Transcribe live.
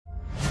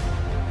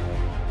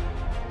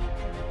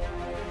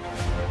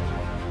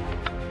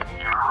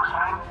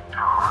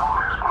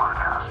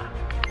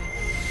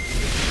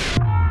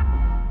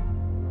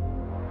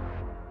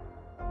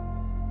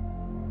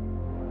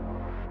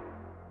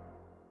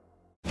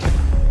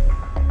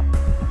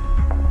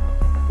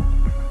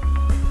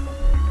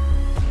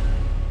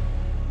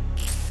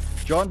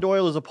John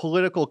Doyle is a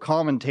political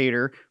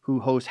commentator who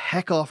hosts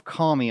Heck Off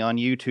Commie on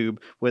YouTube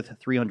with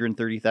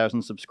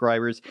 330,000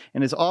 subscribers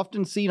and is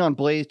often seen on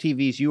Blaze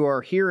TV's You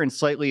Are Here and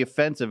Slightly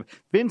Offensive.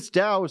 Vince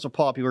Dow is a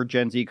popular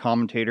Gen Z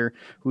commentator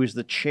who is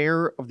the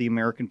chair of the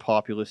American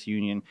Populist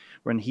Union.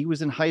 When he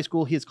was in high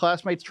school, his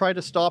classmates tried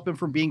to stop him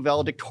from being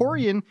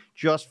valedictorian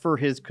just for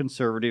his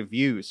conservative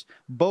views.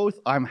 Both,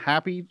 I'm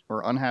happy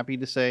or unhappy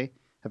to say,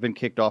 have been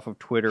kicked off of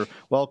Twitter.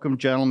 Welcome,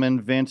 gentlemen.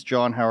 Vince,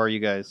 John, how are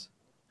you guys?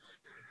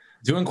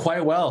 Doing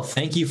quite well.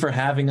 Thank you for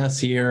having us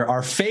here.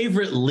 Our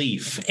favorite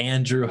Leaf,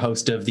 Andrew,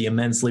 host of the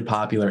immensely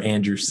popular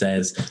Andrew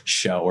Says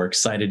show. We're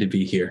excited to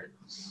be here.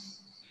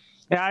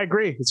 Yeah, I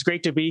agree. It's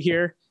great to be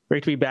here.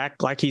 Great to be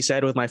back, like he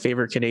said, with my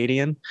favorite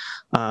Canadian.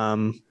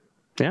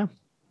 Yeah.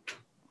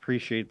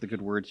 Appreciate the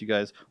good words, you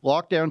guys.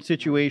 Lockdown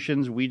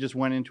situations. We just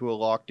went into a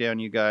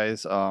lockdown, you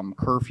guys.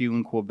 Curfew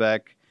in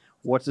Quebec.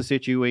 What's the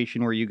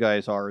situation where you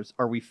guys are?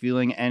 Are we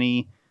feeling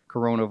any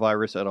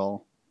coronavirus at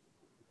all?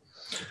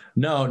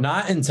 No,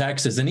 not in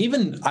Texas. And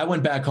even I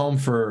went back home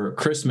for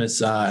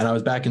Christmas and I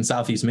was back in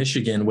Southeast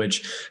Michigan,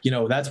 which, you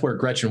know, that's where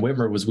Gretchen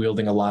Whitmer was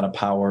wielding a lot of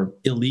power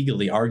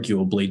illegally,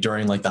 arguably,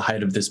 during like the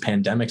height of this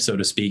pandemic, so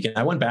to speak. And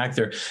I went back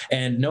there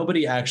and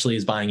nobody actually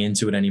is buying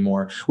into it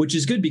anymore, which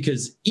is good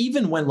because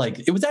even when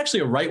like it was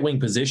actually a right wing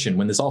position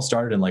when this all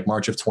started in like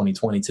March of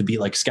 2020 to be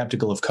like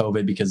skeptical of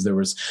COVID because there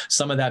was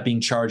some of that being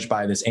charged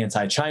by this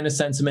anti-China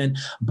sentiment.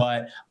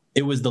 But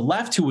it was the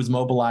left who was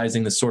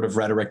mobilizing the sort of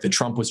rhetoric that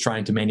Trump was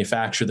trying to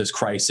manufacture this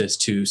crisis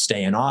to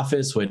stay in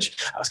office, which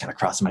I was kind of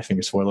crossing my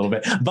fingers for a little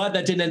bit, but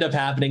that didn't end up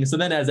happening. So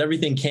then as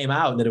everything came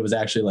out that it was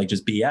actually like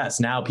just BS,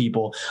 now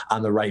people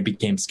on the right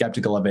became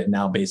skeptical of it. And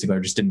now basically are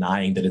just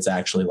denying that it's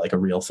actually like a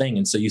real thing.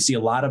 And so you see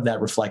a lot of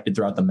that reflected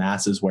throughout the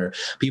masses where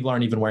people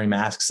aren't even wearing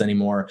masks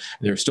anymore.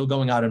 They're still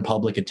going out in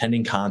public,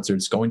 attending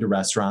concerts, going to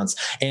restaurants.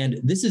 And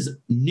this is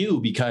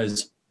new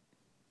because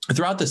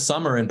throughout the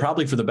summer and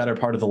probably for the better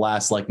part of the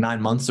last like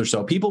 9 months or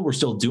so, people were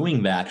still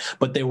doing that,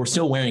 but they were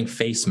still wearing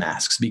face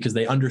masks because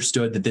they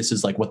understood that this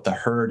is like what the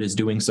herd is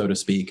doing, so to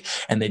speak.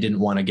 And they didn't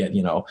want to get,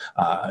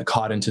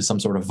 caught into some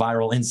sort of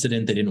viral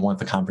incident. They didn't want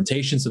the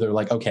confrontation. So they're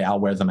like, okay, I'll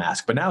wear the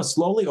mask. But now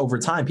slowly over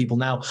time, people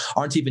now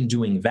aren't even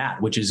doing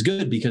that, which is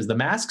good because the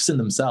masks in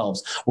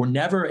themselves were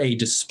never a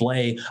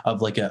display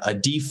of like a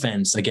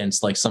defense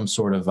against like some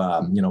sort of,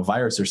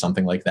 virus or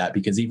something like that.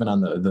 Because even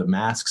on the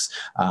masks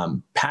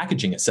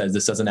packaging, it says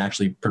this doesn't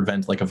actually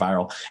prevent like a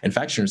viral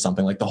infection or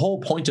something. Like the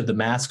whole point of the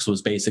masks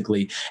was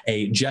basically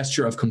a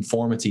gesture of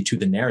conformity to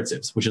the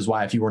narratives, which is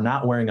why if you were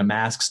not wearing a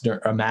mask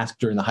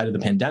during the height of the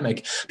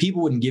pandemic,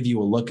 people wouldn't give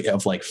you a look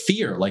of like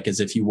fear, like as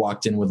if you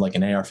walked in with like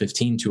an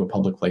AR-15 to a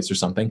public place or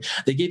something.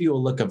 They gave you a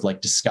look of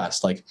like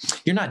disgust, like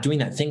you're not doing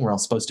that thing we're all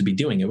supposed to be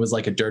doing. It was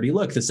like a dirty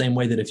look, the same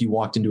way that if you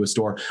walked into a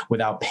store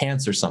without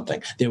pants or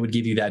something, they would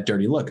give you that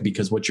dirty look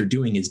because what you're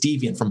doing is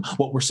deviant from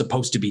what we're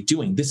supposed to be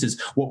doing. This is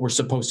what we're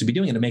supposed to be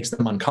doing, and it makes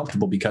them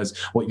uncomfortable because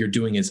what you're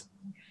doing is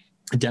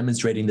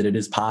demonstrating that it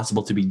is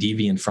possible to be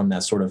deviant from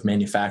that sort of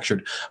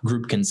manufactured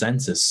group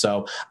consensus.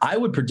 So I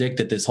would predict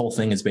that this whole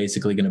thing is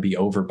basically going to be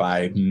over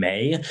by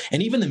May.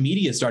 And even the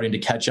media is starting to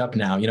catch up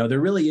now. You know, there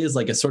really is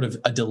like a sort of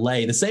a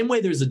delay. The same way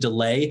there's a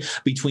delay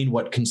between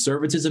what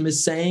conservatism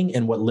is saying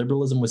and what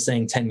liberalism was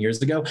saying 10 years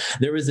ago,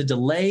 there is a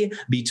delay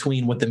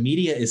between what the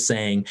media is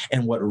saying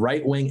and what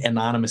right-wing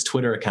anonymous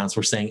Twitter accounts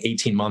were saying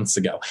 18 months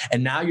ago.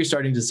 And now you're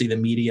starting to see the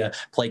media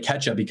play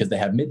catch up because they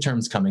have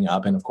midterms coming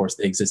up. And of course,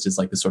 they exist as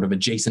like the sort of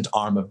adjacent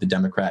arm of the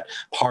Democrat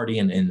Party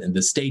and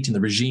the state and the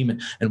regime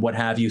and what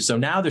have you. So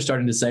now they're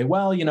starting to say,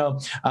 well,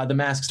 the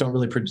masks don't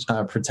really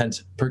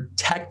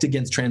protect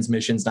against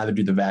transmissions, neither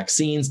do the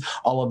vaccines.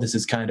 All of this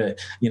is kind of,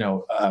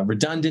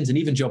 redundant. And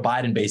even Joe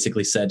Biden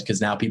basically said, because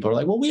now people are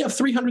like, well, we have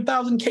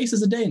 300,000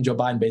 cases a day. And Joe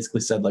Biden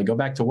basically said, like, go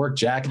back to work,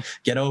 Jack,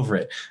 get over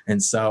it.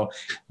 And so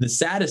the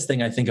saddest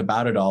thing I think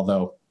about it all,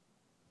 though,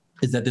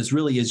 is that this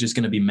really is just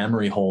going to be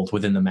memory hold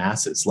within the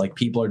masses. Like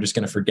people are just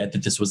going to forget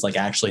that this was like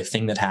actually a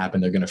thing that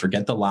happened. They're going to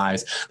forget the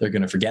lies. They're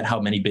going to forget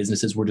how many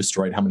businesses were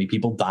destroyed, how many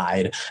people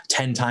died,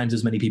 10 times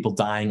as many people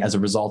dying as a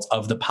result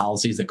of the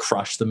policies that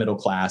crushed the middle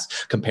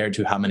class compared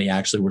to how many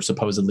actually were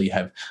supposedly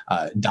have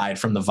died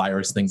from the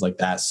virus, things like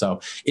that. So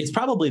it's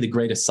probably the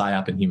greatest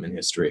psyop in human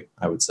history,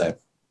 I would say.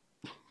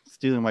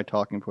 Stealing my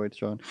talking points,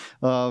 John.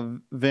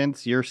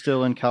 Vince, you're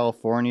still in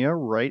California,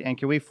 right? And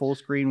can we full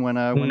screen when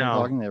you're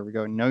talking? There we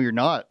go. No, you're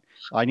not.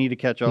 I need to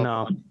catch up.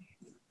 No.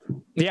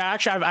 Yeah,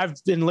 actually, I've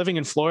been living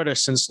in Florida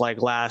since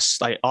last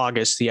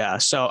August. Yeah.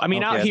 So, I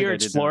mean, out here,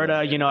 it's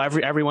Florida,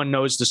 everyone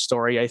knows the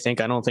story. I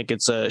don't think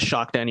it's a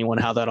shock to anyone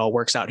how that all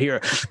works out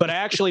here. But I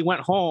actually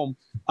went home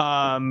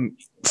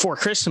for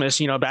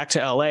Christmas, back to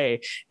LA,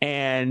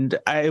 and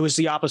it was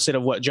the opposite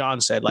of what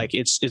John said. Like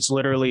it's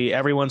literally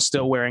everyone's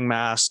still wearing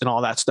masks and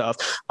all that stuff.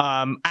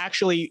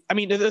 Actually, I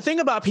mean, the thing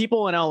about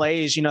people in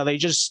LA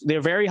is,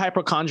 they're very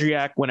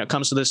hypochondriac when it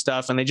comes to this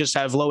stuff, and they just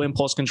have low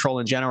impulse control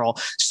in general.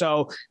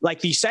 So like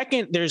the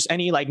second there's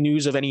any like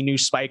news of any new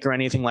spike or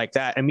anything like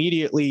that,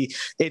 immediately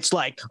it's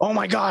like, oh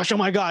my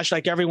gosh,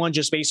 like everyone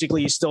just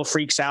basically still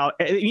freaks out,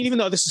 even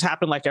though this has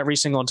happened like every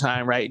single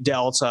time, right?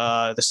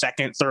 Delta, the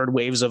second, third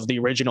waves of the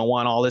original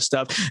one, all this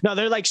stuff. No,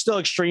 they're like still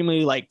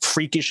extremely like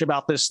freakish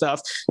about this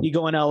stuff. You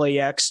go in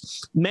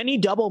LAX, many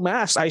double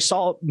masks. I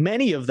saw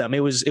many of them. It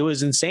was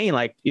insane.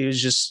 Like it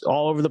was just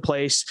all over the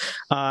place.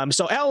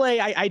 So LA,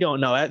 I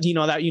don't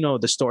know.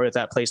 The story of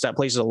that place. That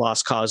place is a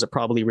lost cause. It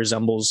probably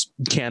resembles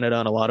Canada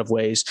in a lot of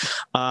ways.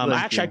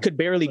 I could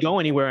barely go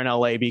anywhere in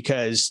LA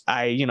because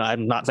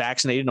I'm not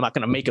vaccinated. I'm not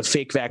going to make a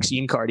fake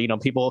vaccine card.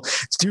 People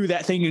do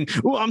that thing and,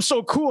 oh, I'm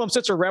so cool, I'm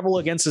such a rebel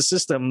against the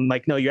system.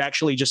 Like, no, you're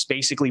actually just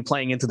basically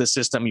playing into the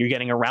system. You're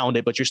getting around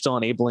it, but you're still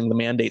enabling the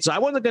mandate. So I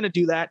wasn't going to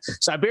do that.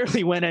 So I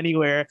barely went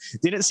anywhere.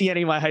 Didn't see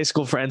any of my high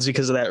school friends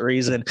because of that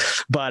reason.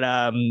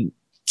 But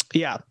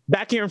yeah,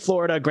 back here in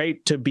Florida,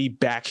 great to be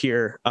back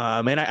here.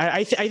 And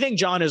I think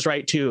John is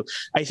right too.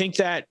 I think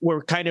that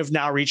we're kind of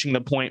now reaching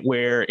the point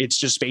where it's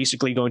just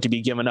basically going to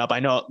be given up. I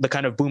know the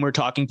kind of boomer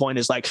talking point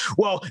is like,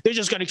 well, they're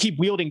just going to keep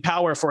wielding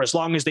power for as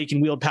long as they can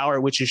wield power,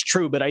 which is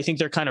true. But I think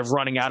they're kind of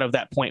running out of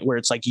that point where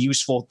it's like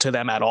useful to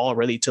them at all,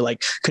 really, to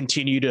like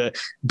continue to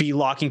be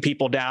locking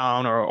people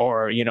down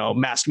or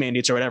mask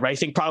mandates or whatever. I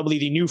think probably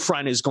the new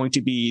front is going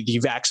to be the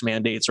vax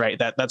mandates, right?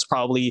 That's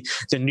probably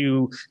the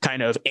new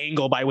kind of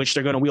angle by which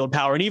they're going to wield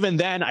power. And even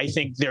then, I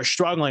think they're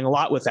struggling a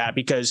lot with that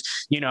because,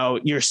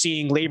 you're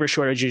seeing labor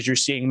shortages, you're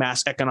seeing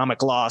mass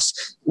economic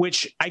loss,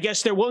 which I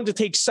guess they're willing to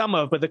take some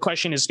of, but the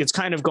question is, it's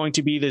kind of going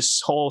to be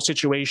this whole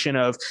situation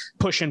of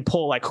push and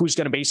pull, like who's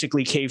going to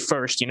basically cave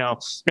first.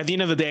 At the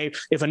end of the day,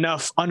 if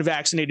enough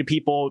unvaccinated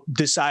people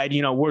decide,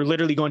 we're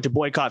literally going to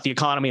boycott the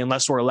economy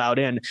unless we're allowed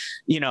in,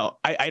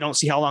 I don't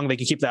see how long they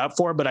can keep that up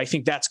for, but I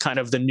think that's kind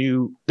of the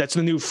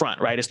new front,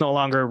 right? It's no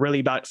longer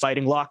really about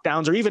fighting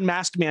lockdowns or even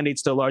mask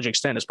mandates to a large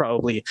extent. It's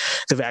probably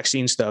the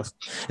vaccine stuff.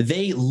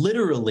 They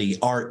literally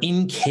are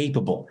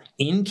incapable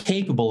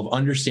of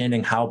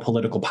understanding how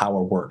political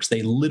power works.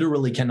 They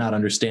literally cannot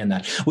understand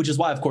that, which is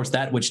why, of course,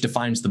 that which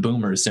defines the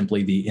boomer is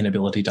simply the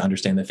inability to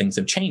understand that things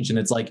have changed. And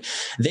it's like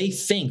they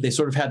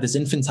sort of have this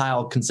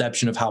infantile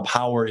conception of how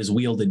power is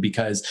wielded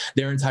because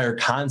their entire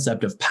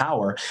concept of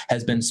power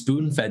has been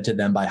spoon-fed to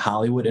them by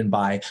Hollywood and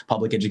by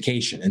public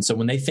education. And so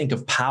when they think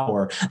of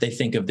power, they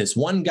think of this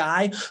one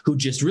guy who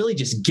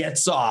just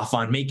gets off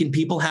on making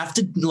people have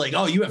to like,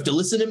 oh, you have to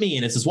listen to me.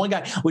 And it's this one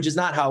guy, which is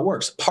not how it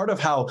works. Part of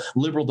how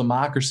liberal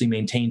democracy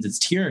maintains its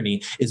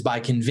tyranny is by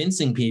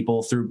convincing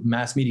people through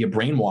mass media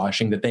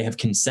brainwashing that they have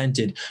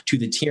consented to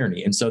the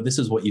tyranny. And so this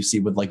is what you see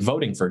with like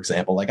voting, for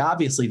example. Like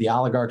obviously the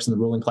oligarchs and the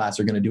ruling class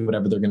are going to do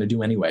whatever they're going to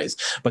do anyways,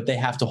 but they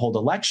have to hold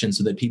elections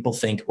so that people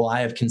think, well,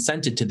 I have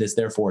consented to this,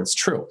 therefore it's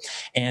true.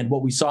 And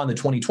what we saw in the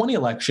 2020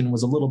 election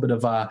was a little bit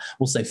of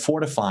we'll say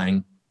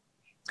fortifying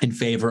in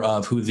favor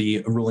of who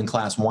the ruling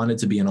class wanted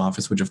to be in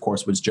office, which of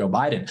course was Joe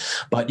Biden.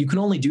 But you can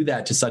only do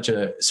that to such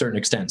a certain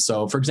extent.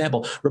 So for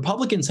example,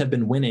 Republicans have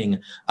been winning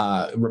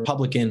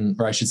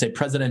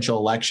presidential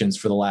elections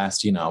for the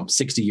last,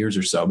 60 years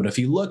or so. But if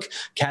you look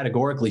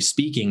categorically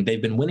speaking,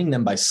 they've been winning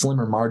them by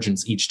slimmer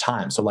margins each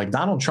time. So like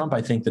Donald Trump,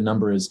 I think the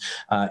number is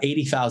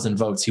 80,000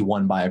 votes he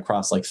won by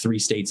across like 3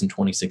 states in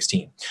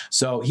 2016.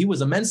 So he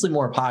was immensely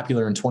more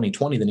popular in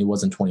 2020 than he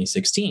was in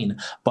 2016,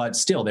 but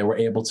still they were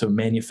able to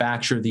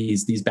manufacture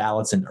these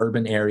ballots in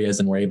urban areas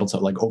and were able to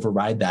like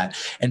override that.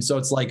 And so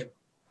it's like,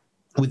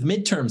 with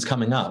midterms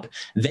coming up,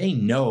 they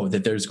know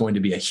that there's going to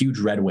be a huge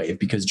red wave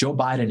because Joe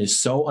Biden is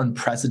so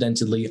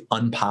unprecedentedly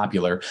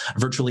unpopular.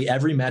 Virtually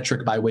every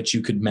metric by which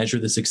you could measure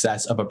the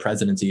success of a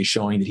presidency is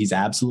showing that he's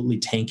absolutely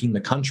tanking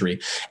the country.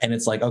 And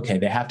it's like, okay,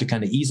 they have to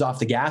kind of ease off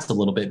the gas a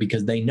little bit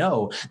because they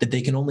know that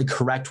they can only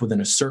correct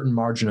within a certain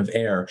margin of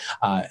error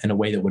in a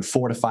way that would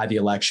fortify the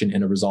election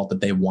in a result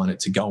that they want it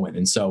to go in.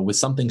 And so with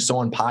something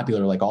so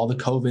unpopular like all the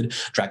COVID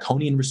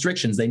draconian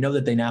restrictions, they know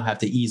that they now have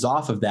to ease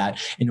off of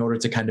that in order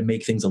to kind of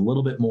make things a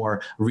little bit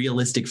more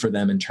realistic for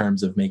them in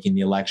terms of making the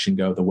election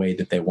go the way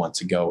that they want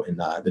to go in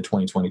the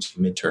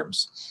 2022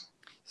 midterms.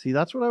 See,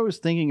 that's what I was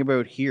thinking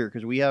about here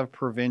because we have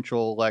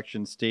provincial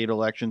elections, state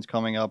elections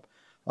coming up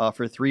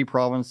for 3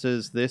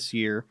 provinces this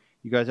year.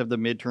 You guys have the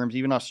midterms.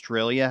 Even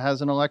Australia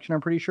has an election, I'm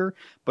pretty sure,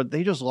 but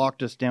they just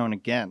locked us down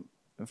again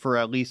for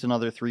at least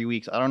another 3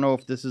 weeks. I don't know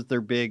if this is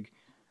their big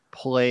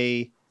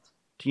play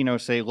to,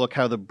 say, look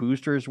how the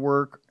boosters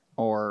work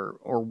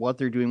or what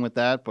they're doing with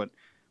that, but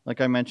like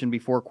I mentioned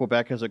before,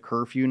 Quebec has a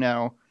curfew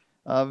now.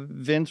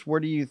 Vince,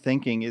 what are you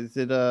thinking? Is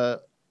it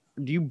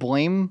do you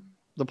blame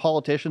the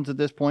politicians at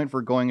this point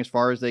for going as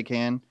far as they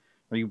can?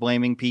 Are you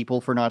blaming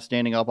people for not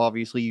standing up?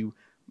 Obviously, you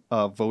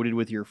voted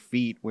with your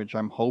feet, which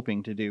I'm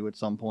hoping to do at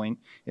some point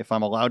if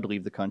I'm allowed to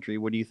leave the country.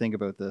 What do you think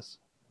about this?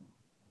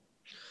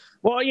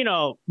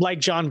 Well, like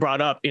John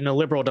brought up, in a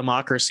liberal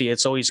democracy,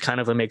 it's always kind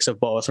of a mix of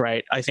both,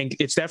 right? I think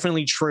it's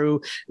definitely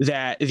true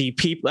that the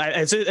people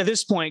at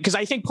this point, because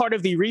I think part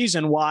of the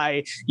reason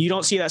why you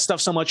don't see that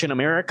stuff so much in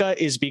America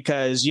is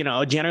because,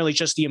 generally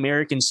just the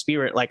American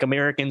spirit, like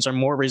Americans are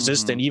more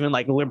resistant, even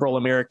like liberal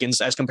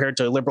Americans as compared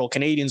to liberal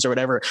Canadians or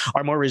whatever,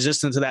 are more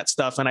resistant to that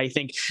stuff. And I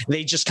think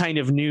they just kind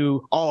of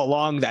knew all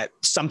along that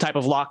some type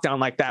of lockdown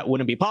like that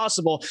wouldn't be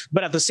possible.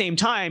 But at the same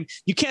time,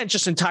 you can't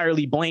just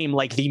entirely blame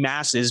like the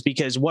masses,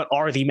 because what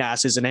are the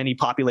masses in any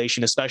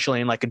population,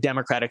 especially in like a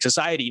democratic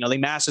society? The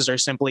masses are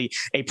simply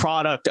a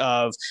product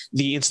of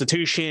the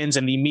institutions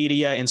and the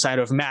media inside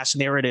of mass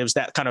narratives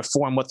that kind of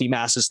form what the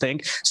masses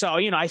think. So,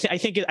 I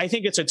think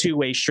it's a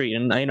two-way street.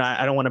 And,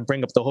 I don't want to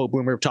bring up the whole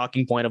boomer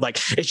talking point of like,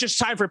 it's just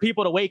time for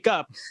people to wake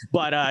up.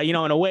 But, in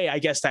a way, I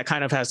guess that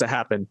kind of has to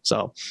happen.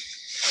 So,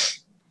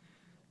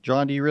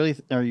 John,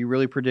 are you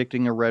really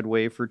predicting a red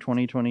wave for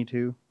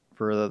 2022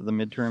 for the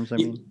midterms? I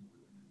mean.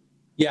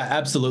 Yeah,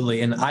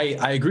 absolutely. And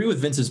I agree with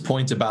Vince's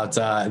point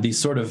about these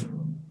sort of,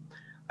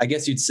 I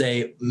guess you'd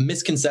say,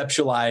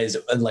 misconceptualized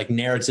like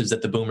narratives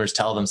that the boomers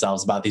tell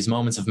themselves about these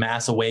moments of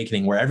mass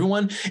awakening where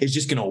everyone is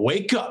just going to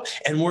wake up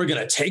and we're going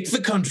to take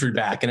the country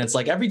back. And it's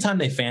like every time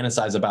they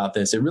fantasize about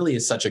this, it really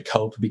is such a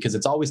cope because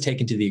it's always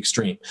taken to the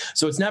extreme.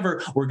 So it's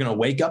never we're going to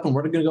wake up and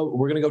we're going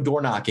to go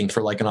door knocking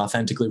for like an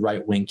authentically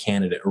right wing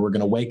candidate, or we're going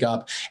to wake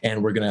up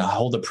and we're going to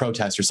hold a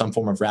protest or some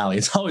form of rally.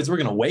 It's always we're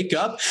going to wake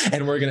up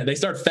and they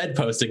start Fed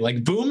posting.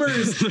 Like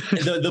boomers,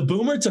 the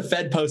boomer to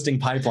Fed posting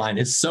pipeline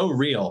is so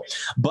real,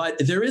 but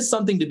there is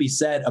something to be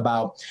said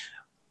about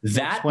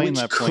that. Explain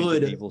that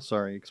point to people.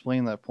 Sorry,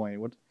 explain that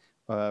point. What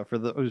for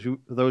those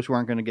who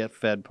aren't going to get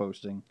Fed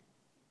posting?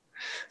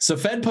 So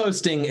Fed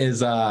posting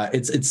is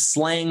it's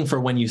slang for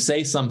when you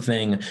say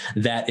something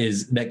that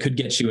could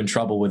get you in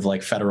trouble with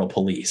like federal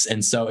police.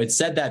 And so it's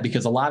said that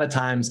because a lot of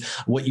times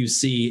what you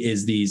see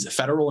is these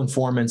federal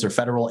informants or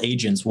federal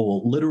agents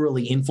will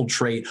literally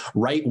infiltrate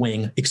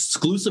right-wing,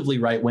 exclusively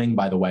right-wing,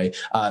 by the way,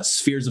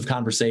 spheres of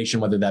conversation,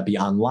 whether that be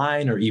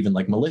online or even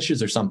like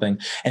militias or something,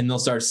 and they'll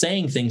start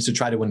saying things to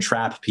try to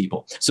entrap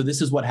people. So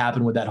this is what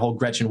happened with that whole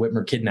Gretchen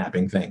Whitmer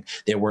kidnapping thing.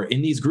 They were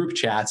in these group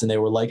chats and they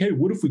were like, hey,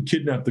 what if we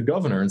kidnap the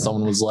governor? And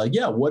someone was like,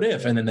 yeah, what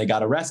if? And then they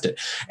got arrested.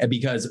 And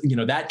because,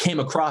 that came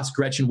across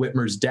Gretchen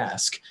Whitmer's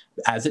desk,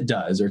 as it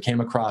does, or came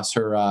across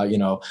her,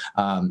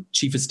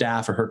 chief of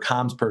staff or her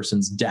comms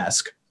person's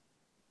desk.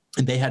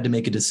 And they had to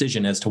make a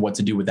decision as to what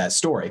to do with that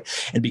story.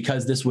 And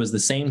because this was the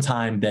same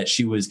time that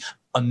she was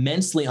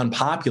immensely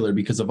unpopular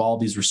because of all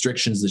these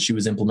restrictions that she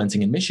was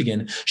implementing in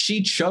Michigan,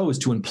 she chose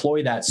to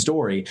employ that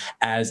story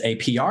as a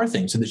PR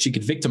thing so that she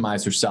could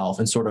victimize herself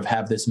and sort of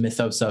have this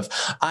mythos of,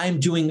 I'm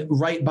doing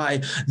right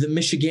by the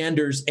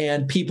Michiganders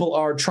and people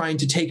are trying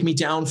to take me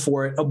down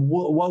for it.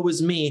 Woe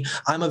is me.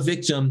 I'm a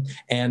victim.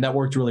 And that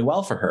worked really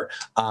well for her.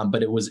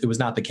 But it was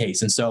not the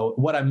case. And so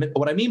what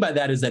I mean by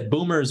that is that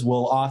boomers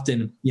will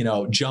often,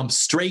 jump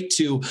straight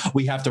to,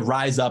 we have to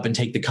rise up and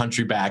take the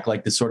country back,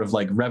 like this sort of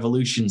like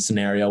revolution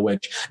scenario,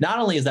 which not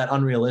only is that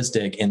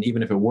unrealistic, and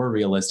even if it were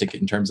realistic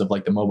in terms of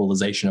like the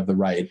mobilization of the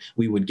right,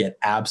 we would get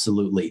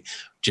absolutely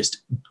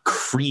just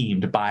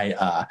creamed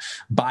by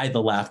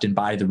the left and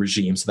by the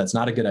regime. So that's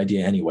not a good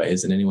idea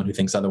anyways. And anyone who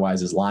thinks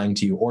otherwise is lying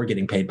to you or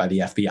getting paid by the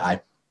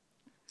FBI.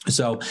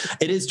 So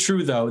it is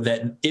true, though,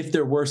 that if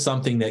there were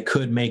something that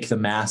could make the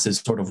masses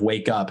sort of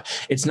wake up,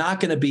 it's not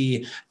going to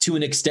be to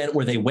an extent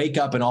where they wake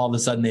up and all of a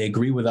sudden they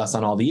agree with us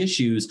on all the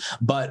issues.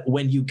 But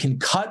when you can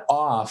cut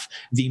off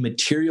the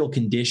material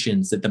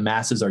conditions that the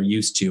masses are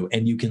used to,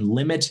 and you can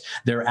limit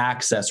their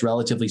access,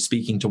 relatively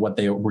speaking, to what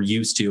they were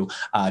used to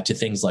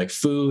things like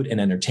food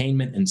and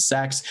entertainment and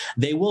sex,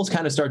 they will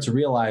kind of start to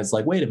realize,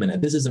 like, wait a minute,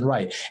 this isn't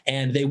right.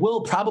 And they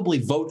will probably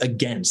vote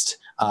against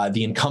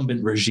the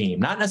incumbent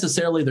regime. Not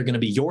necessarily they're going to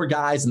be your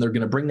guys and they're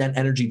going to bring that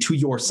energy to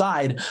your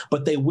side,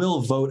 but they will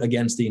vote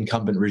against the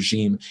incumbent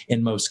regime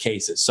in most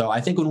cases. So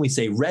I think when we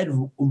say red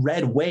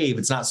wave,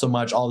 it's not so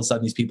much all of a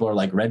sudden these people are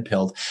like red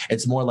pilled.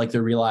 It's more like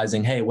they're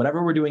realizing, hey,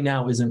 whatever we're doing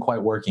now isn't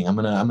quite working. I'm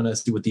gonna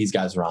see what these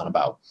guys are on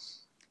about.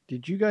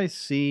 Did you guys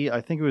see,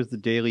 I think it was the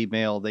Daily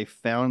Mail, they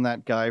found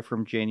that guy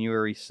from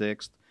January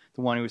 6th,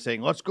 the one who was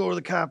saying, let's go to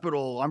the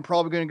Capitol. I'm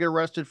probably going to get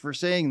arrested for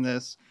saying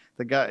this.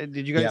 The guy,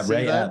 did you guys see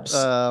Ray that?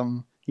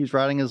 Epps. He's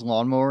riding his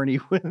lawnmower and he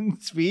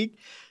wouldn't speak.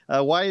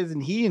 Why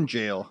isn't he in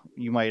jail,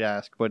 you might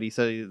ask? But he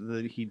said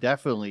that he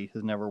definitely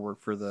has never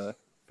worked for the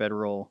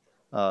federal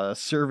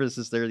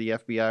services there, the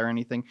FBI or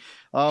anything.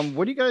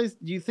 What do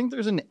you think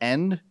there's an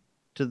end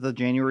to the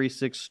January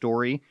 6th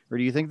story? Or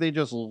do you think they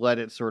just let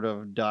it sort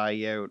of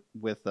die out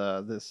with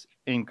this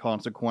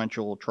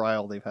inconsequential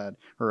trial they've had,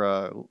 or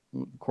a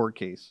court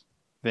case?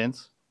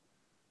 Vince?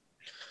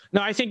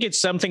 No, I think it's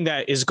something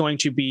that is going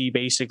to be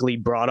basically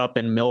brought up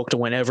and milked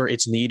whenever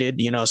it's needed,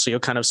 so you'll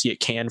kind of see it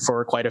canned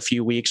for quite a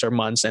few weeks or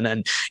months. And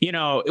then,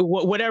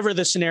 whatever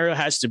the scenario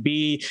has to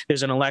be,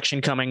 there's an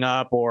election coming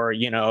up, or,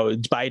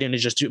 Biden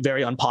is just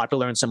very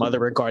unpopular in some other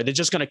regard. They're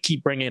just going to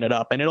keep bringing it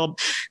up. And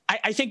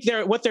I think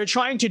what they're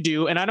trying to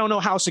do, and I don't know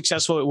how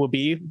successful it will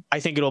be. I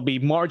think it'll be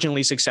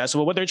marginally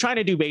successful. What they're trying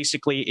to do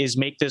basically is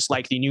make this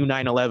like the new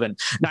 9/11,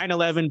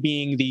 9/11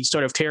 being the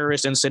sort of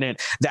terrorist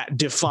incident that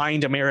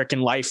defined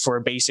American life for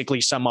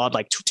basically some odd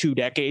like 2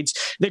 decades.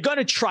 They're going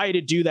to try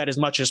to do that as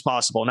much as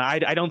possible. Now,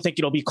 I don't think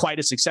it'll be quite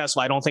as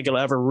successful. I don't think it'll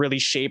ever really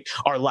shape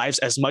our lives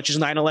as much as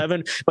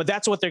 9/11, but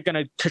that's what they're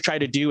going to try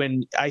to do.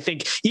 And I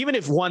think even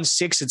if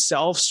 1/6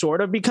 itself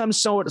sort of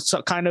becomes so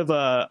kind of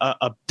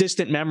a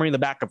distant memory in the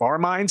back of our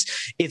minds,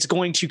 it's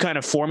going to kind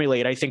of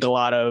formulate, I think, a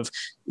lot of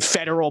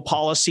federal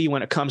policy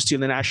when it comes to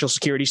the national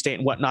security state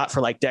and whatnot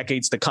for like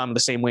decades to come, the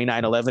same way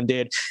 9/11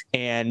 did.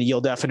 And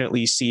you'll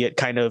definitely see it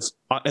kind of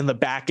in the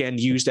back end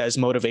used as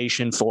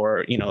motivation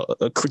for,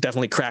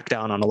 definitely crack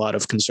down on a lot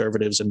of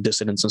conservatives and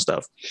dissidents and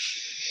stuff.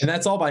 And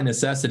that's all by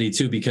necessity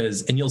too,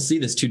 and you'll see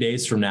this 2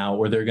 days from now,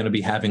 where they're going to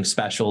be having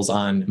specials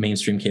on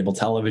mainstream cable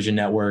television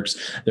networks.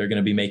 They're going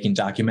to be making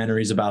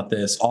documentaries about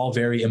this, all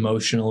very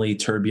emotionally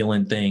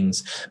turbulent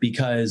things,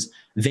 because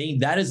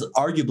that is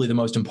arguably the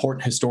most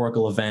important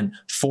historical event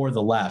for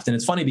the left. And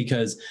it's funny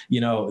because,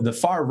 the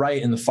far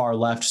right and the far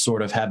left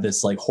sort of have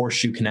this like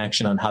horseshoe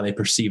connection on how they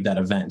perceive that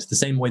event, the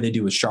same way they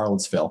do with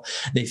Charlottesville.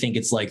 They think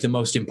it's like the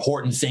most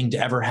important thing to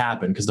ever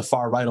happen, because the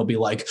far right will be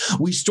like,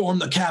 we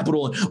stormed the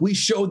Capitol and we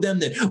showed them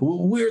that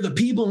we're the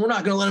people and we're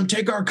not going to let them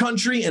take our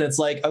country. And it's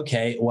like,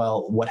 okay,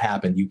 well, what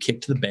happened? You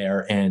kicked the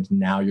bear and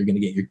now you're going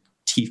to get your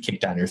teeth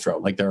kicked down your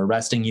throat. Like, they're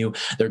arresting you.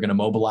 They're going to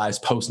mobilize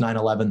post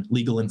 9/11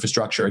 legal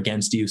infrastructure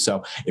against you.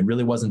 So it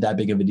really wasn't that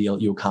big of a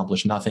deal. You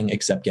accomplished nothing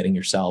except getting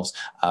yourselves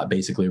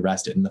basically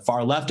arrested. And the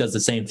far left does the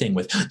same thing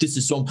with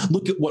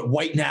look at what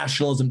white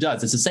nationalism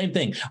does. It's the same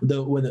thing.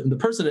 The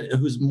person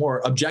who's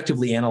more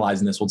objectively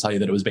analyzing this will tell you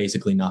that it was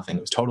basically nothing.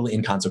 It was totally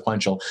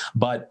inconsequential.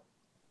 But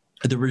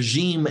the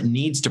regime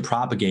needs to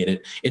propagate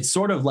it. It's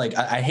sort of like,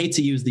 I hate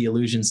to use the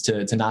allusions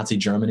to Nazi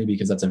Germany,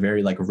 because that's a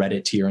very like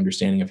Reddit tier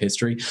understanding of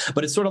history,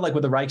 but it's sort of like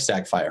with the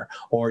Reichstag fire,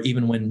 or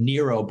even when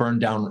Nero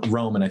burned down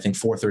Rome in, I think,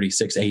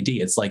 436 AD.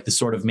 It's like the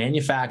sort of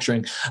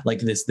manufacturing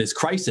like this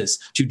crisis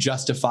to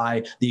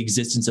justify the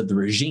existence of the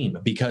regime,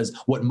 because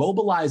what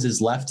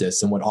mobilizes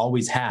leftists, and what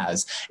always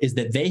has, is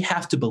that they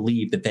have to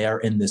believe that they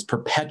are in this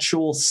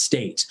perpetual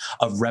state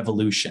of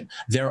revolution.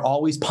 They're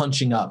always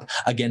punching up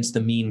against the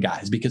mean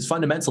guys, because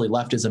fundamentally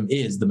leftism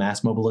is the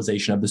mass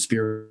mobilization of the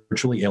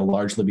spiritually ill,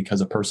 largely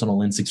because of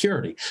personal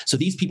insecurity. So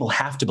these people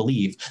have to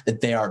believe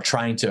that they are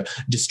trying to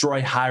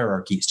destroy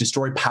hierarchies,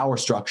 destroy power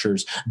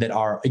structures that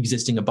are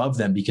existing above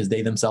them, because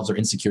they themselves are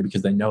insecure,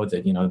 because they know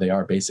that, they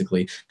are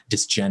basically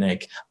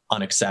dysgenic,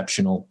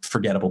 unexceptional,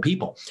 forgettable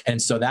people.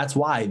 And so that's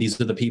why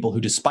these are the people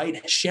who,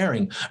 despite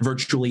sharing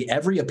virtually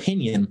every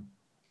opinion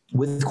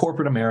with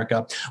corporate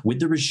America, with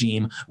the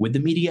regime, with the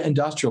media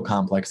industrial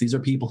complex, these are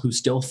people who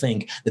still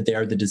think that they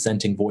are the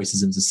dissenting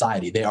voices in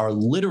society. They are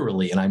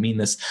literally, and I mean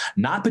this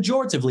not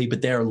pejoratively,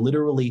 but they are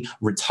literally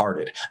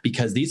retarded,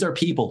 because these are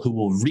people who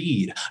will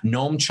read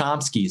Noam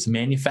Chomsky's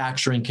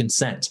Manufacturing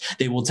Consent.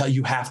 They will tell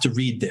you have to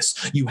read this.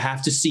 You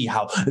have to see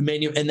how, and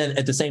then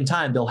at the same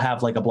time, they'll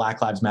have like a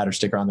Black Lives Matter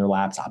sticker on their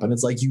laptop. And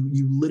it's like, you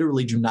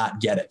literally do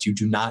not get it. You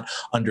do not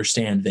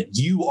understand that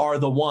you are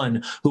the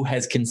one who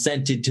has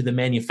consented to the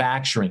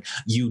manufacturing,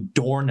 you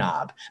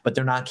doorknob. But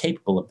they're not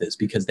capable of this,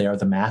 because they are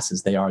the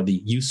masses. They are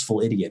the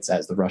useful idiots,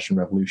 as the Russian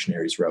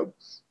revolutionaries wrote.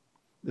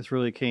 This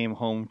really came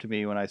home to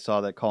me when I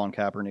saw that Colin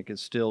Kaepernick is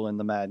still in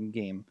the Madden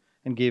game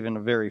and gave it a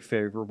very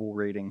favorable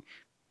rating.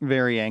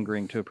 Very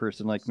angering to a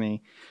person like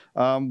me.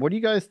 What do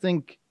you guys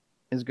think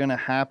is going to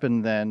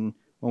happen then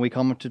when we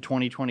come to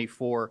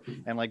 2024?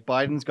 And like,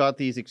 Biden's got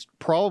these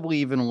probably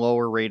even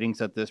lower ratings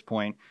at this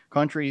point.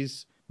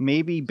 Countries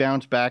maybe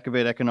bounce back a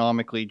bit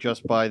economically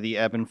just by the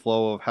ebb and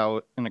flow of how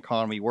an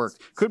economy works.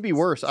 Could be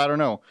worse. I don't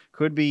know.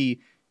 Could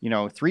be,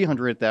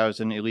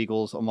 300,000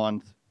 illegals a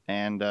month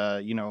and,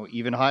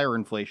 even higher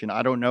inflation.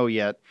 I don't know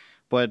yet.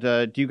 But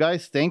do you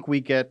guys think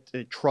we get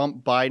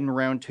Trump-Biden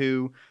round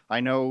 2?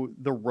 I know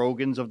the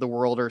Rogans of the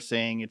world are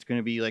saying it's going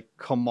to be like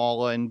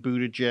Kamala and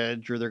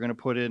Buttigieg, or they're going to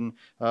put in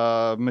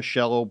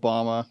Michelle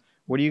Obama.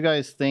 What do you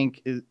guys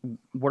think?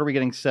 What are we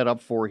getting set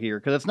up for here?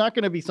 Because it's not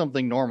going to be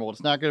something normal.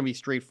 It's not going to be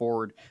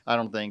straightforward, I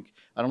don't think.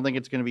 I don't think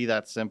it's going to be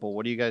that simple.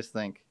 What do you guys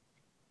think?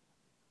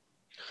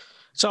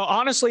 So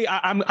honestly,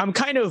 I'm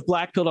kind of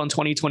black-pilled on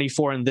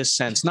 2024 in this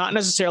sense. Not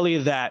necessarily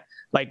that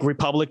like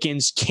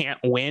Republicans can't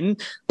win,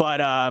 but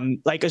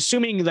like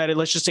assuming that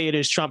let's just say it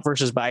is Trump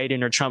versus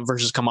Biden or Trump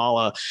versus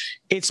Kamala,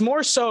 it's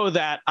more so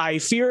that I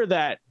fear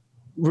that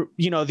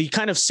the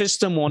kind of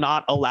system will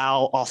not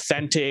allow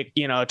authentic,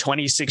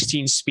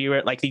 2016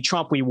 spirit, like the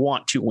Trump we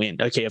want to win.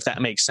 Okay, if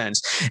that makes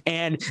sense.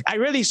 And I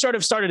really sort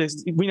of started,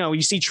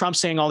 you see Trump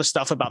saying all this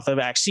stuff about the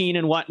vaccine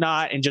and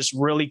whatnot, and just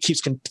really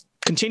keeps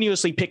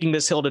continuously picking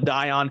this hill to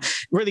die on,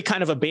 really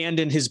kind of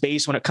abandoned his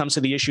base when it comes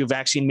to the issue of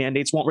vaccine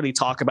mandates, won't really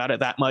talk about it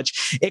that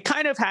much. It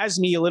kind of has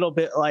me a little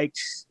bit like,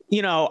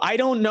 I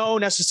don't know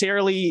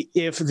necessarily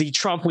if the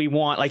Trump we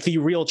want, like the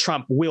real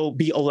Trump, will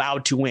be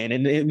allowed to win.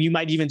 And you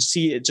might even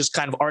see it just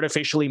kind of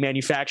artificially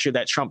manufactured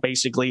that Trump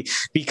basically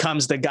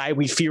becomes the guy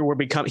we fear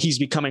he's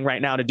becoming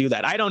right now to do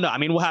that. I don't know. I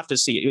mean, we'll have to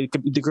see.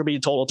 There could be a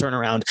total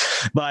turnaround.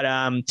 But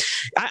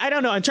I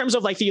don't know. In terms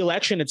of like the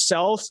election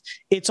itself,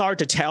 it's hard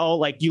to tell.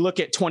 Like you look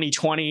at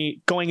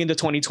 2020, going into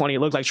 2020, it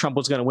looked like Trump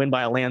was going to win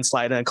by a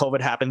landslide, and then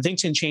COVID happened.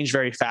 Things can change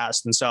very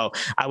fast. And so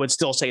I would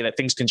still say that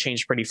things can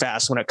change pretty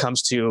fast when it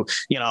comes to,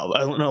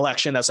 an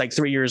election that's like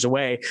 3 years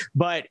away.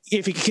 But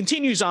if he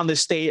continues on this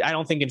state, I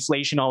don't think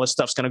inflation, all this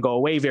stuff's going to go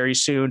away very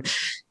soon.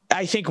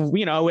 I think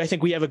we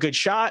have a good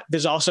shot.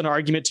 There's also an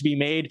argument to be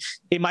made.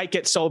 It might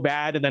get so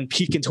bad and then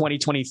peak in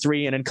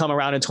 2023 and then come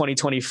around in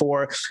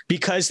 2024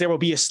 because there will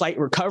be a slight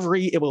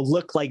recovery. It will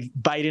look like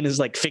Biden is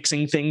like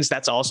fixing things.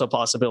 That's also a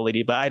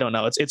possibility, but I don't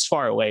know. It's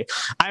far away.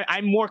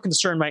 I'm more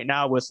concerned right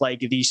now with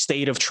like the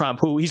state of Trump,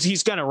 who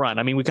he's going to run.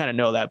 I mean, we kind of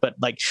know that, but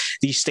like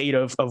the state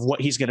of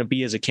what he's going to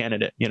be as a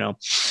candidate,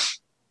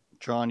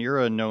 John, you're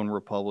a known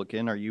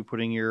Republican. Are you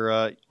putting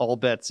your all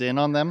bets in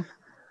on them?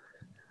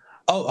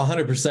 Oh,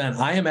 100%.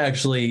 I am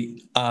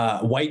actually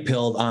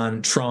white-pilled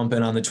on Trump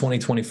and on the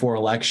 2024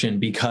 election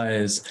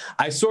because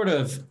I sort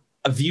of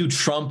view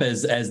Trump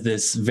as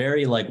this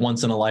very like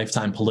once in a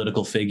lifetime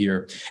political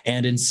figure.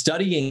 And in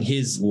studying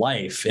his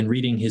life and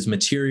reading his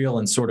material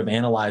and sort of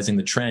analyzing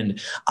the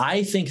trend,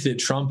 I think that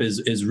Trump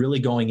is really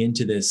going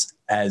into this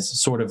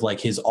as sort of like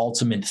his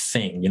ultimate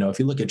thing. If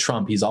you look at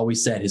Trump, he's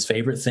always said his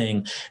favorite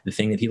thing, the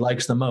thing that he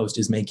likes the most,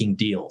 is making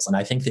deals. And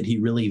I think that he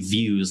really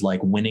views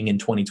like winning in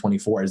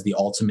 2024 as the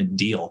ultimate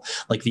deal,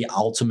 like the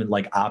ultimate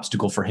like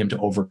obstacle for him to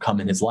overcome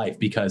in his life,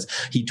 because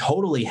he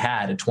totally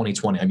had a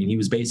 2020. I mean, it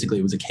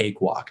was a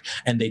cakewalk,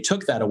 and they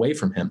took that away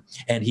from him.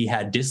 And he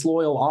had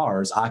disloyal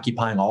R's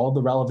occupying all of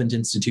the relevant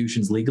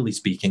institutions, legally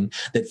speaking,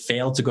 that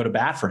failed to go to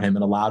bat for him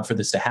and allowed for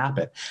this to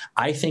happen.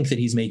 I think that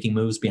he's making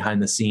moves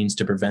behind the scenes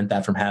to prevent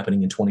that from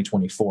happening in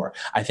 2024.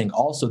 I think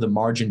also the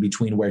margin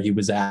between where he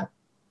was at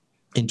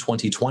in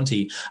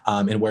 2020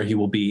 and where he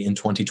will be in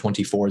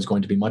 2024 is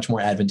going to be much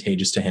more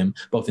advantageous to him,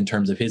 both in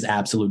terms of his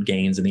absolute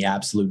gains and the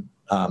absolute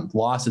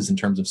losses in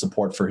terms of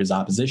support for his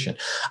opposition.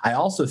 I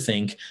also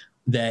think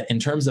that in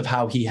terms of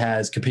how he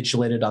has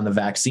capitulated on the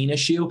vaccine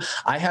issue,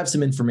 I have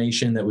some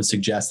information that would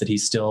suggest that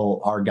he's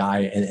still our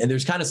guy. And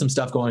there's kind of some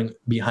stuff going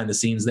behind the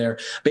scenes there.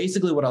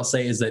 Basically, what I'll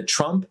say is that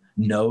Trump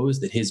knows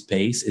that his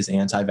base is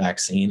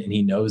anti-vaccine, and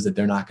he knows that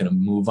they're not going to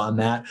move on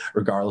that,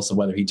 regardless of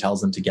whether he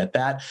tells them to get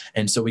that.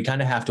 And so we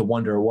kind of have to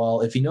wonder,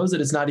 well, if he knows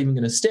that it's not even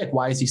going to stick,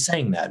 why is he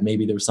saying that?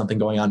 Maybe there was something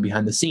going on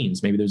behind the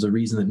scenes. Maybe there's a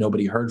reason that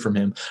nobody heard from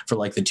him for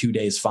like the 2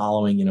 days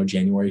following,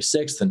 January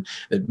 6th, and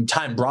the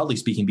time, broadly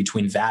speaking,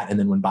 between that and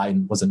then when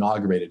Biden was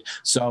inaugurated.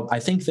 So I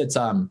think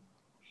that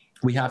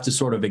we have to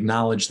sort of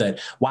acknowledge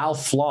that while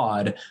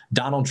flawed,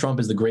 Donald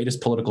Trump is the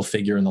greatest political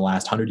figure in the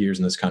last 100 years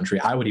in this country.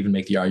 I would even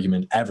make the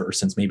argument ever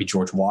since maybe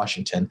George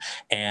Washington.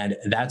 And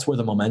that's where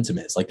the momentum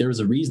is. Like, there is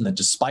a reason that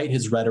despite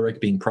his rhetoric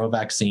being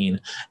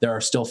pro-vaccine, there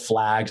are still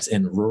flags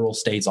in rural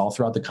states all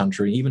throughout the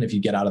country. Even if you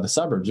get out of the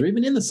suburbs, or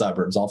even in the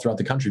suburbs all throughout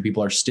the country,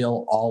 people are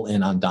still all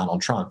in on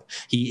Donald Trump.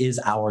 He is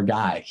our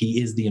guy. He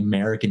is the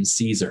American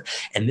Caesar.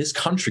 And this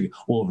country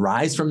will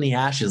rise from the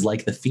ashes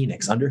like the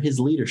phoenix under his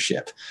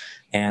leadership.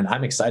 And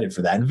I'm excited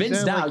for that. And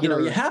Vince Dow, you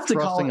have to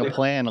call it a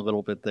plan a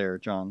little bit there,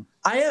 John.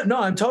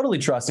 I'm totally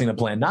trusting the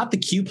plan, not the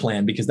Q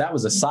plan, because that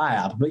was a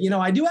psyop. But,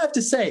 I do have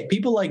to say,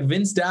 people like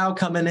Vince Dow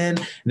coming in,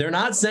 they're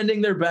not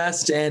sending their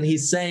best. And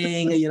he's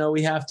saying,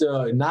 we have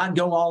to not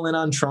go all in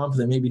on Trump,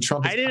 that maybe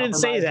Trump is I didn't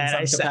say that.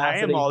 I said I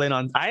am all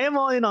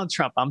in on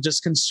Trump. I'm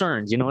just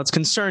concerned. It's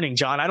concerning,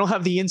 John. I don't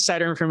have the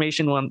insider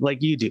information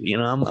like you do.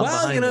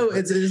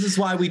 This is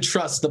why we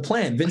trust the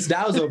plan. Vince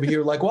Dow's over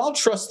here like, well, I'll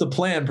trust the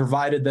plan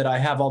provided that I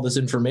have all this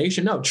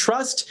information. No,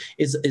 trust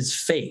is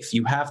faith.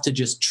 You have to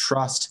just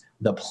trust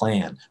the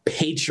plan.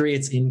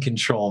 Patriots in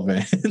control,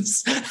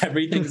 Vince.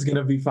 Everything's going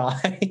to be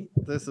fine.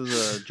 This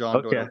is a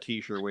John Doyle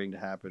t-shirt waiting to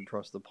happen.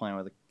 Trust the plan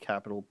with a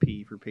capital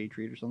P for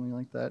Patriot or something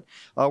like that.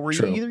 Were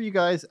either of you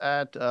guys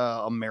at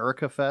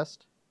America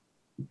Fest?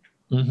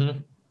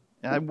 Mm-hmm.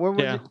 I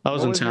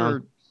was in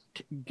town.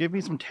 Give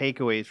me some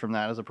takeaways from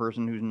that as a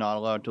person who's not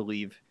allowed to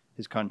leave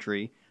his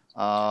country.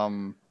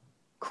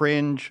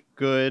 Cringe,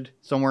 good,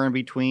 somewhere in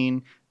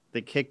between. They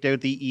kicked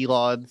out the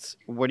Elods.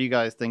 What do you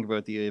guys think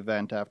about the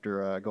event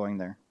after going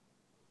there?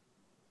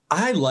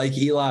 I like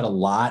Elod a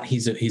lot.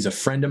 He's a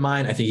friend of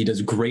mine. I think he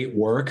does great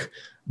work,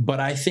 but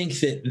I think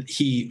that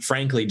he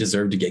frankly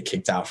deserved to get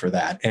kicked out for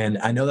that. And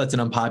I know that's an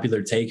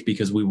unpopular take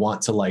because we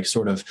want to like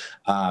sort of,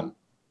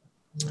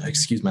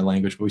 excuse my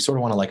language, but we sort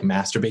of want to like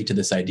masturbate to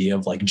this idea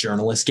of like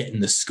journalists getting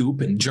the scoop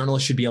and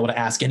journalists should be able to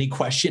ask any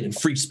question and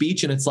free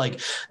speech. And it's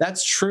like,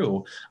 that's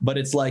true, but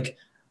it's like,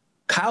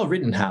 Kyle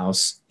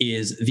Rittenhouse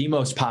is the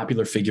most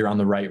popular figure on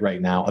the right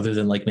now, other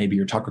than like maybe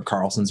your Tucker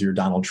Carlson's or your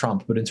Donald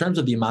Trump. But in terms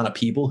of the amount of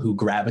people who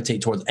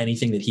gravitate towards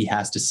anything that he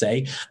has to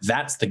say,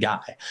 that's the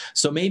guy.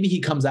 So maybe he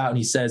comes out and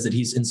he says that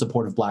he's in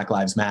support of Black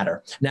Lives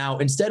Matter. Now,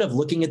 instead of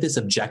looking at this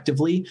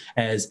objectively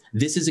as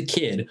this is a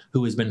kid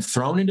who has been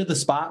thrown into the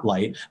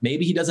spotlight,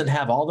 maybe he doesn't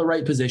have all the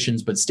right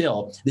positions, but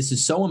still, this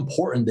is so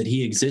important that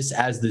he exists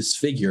as this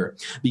figure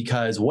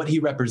because what he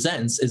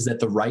represents is that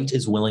the right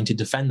is willing to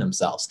defend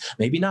themselves.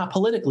 Maybe not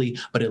politically,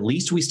 but at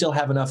least we still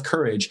have enough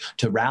courage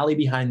to rally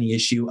behind the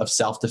issue of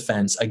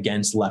self-defense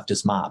against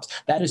leftist mobs.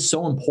 That is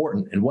so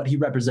important. And what he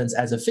represents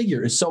as a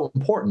figure is so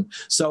important.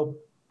 So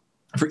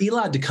for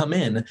Elad to come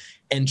in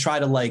and try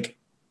to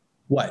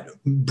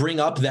bring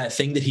up that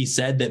thing that he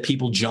said that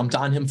people jumped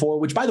on him for,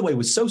 which by the way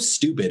was so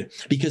stupid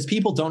because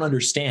people don't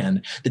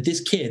understand that this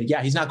kid,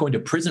 yeah, he's not going to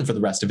prison for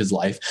the rest of his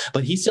life,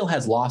 but he still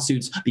has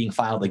lawsuits being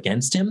filed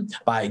against him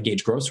by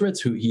Gage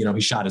Grosseritz, who, he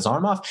shot his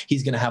arm off.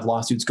 He's going to have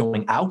lawsuits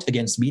going out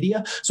against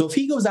media. So if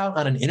he goes out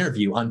on an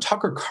interview on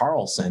Tucker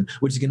Carlson,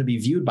 which is going to be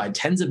viewed by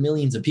tens of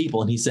millions of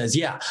people, and he says,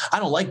 yeah, I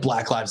don't like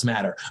Black Lives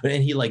Matter,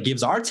 and he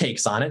gives our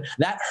takes on it,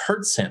 that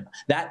hurts him.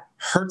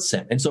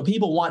 And so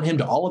people want him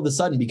to all of a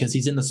sudden, because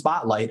he's in the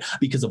spotlight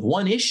because of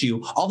one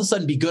issue, all of a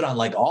sudden be good on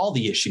all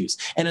the issues.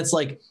 And it's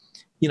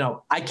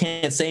I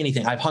can't say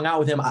anything. I've hung out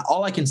with him.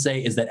 All I can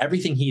say is that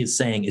everything he is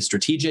saying is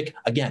strategic.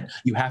 Again,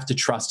 you have to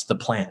trust the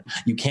plan.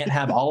 You can't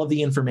have all of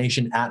the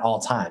information at all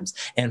times.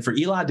 And for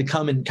Elad to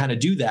come and kind of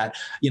do that,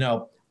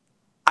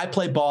 I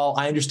play ball.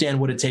 I understand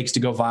what it takes to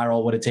go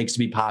viral, what it takes to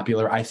be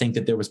popular. I think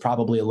that there was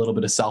probably a little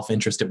bit of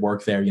self-interest at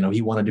work there.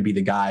 He wanted to be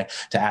the guy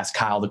to ask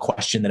Kyle the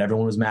question that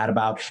everyone was mad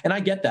about. And I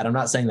get that. I'm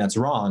not saying that's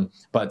wrong.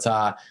 But,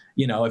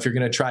 if you're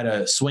going to try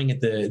to swing at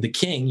the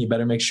king, you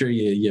better make sure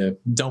you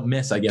don't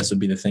miss, I guess would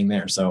be the thing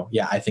there. So,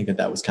 yeah, I think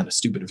that was kind of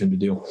stupid of him to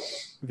do.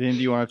 Vin,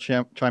 do you want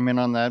to chime in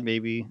on that?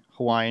 Maybe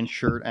Hawaiian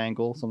shirt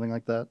angle, something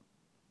like that?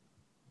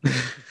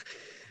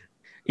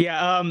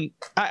 Yeah,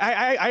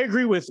 I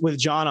agree with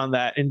John on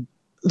that. And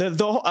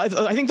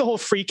I think the whole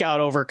freak out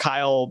over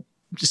Kyle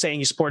saying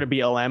he supported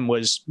BLM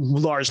was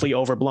largely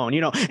overblown,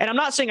 and I'm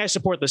not saying I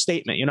support the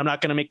statement, I'm not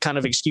going to make kind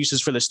of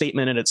excuses for the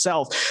statement in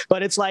itself,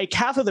 but it's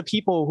half of the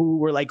people who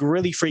were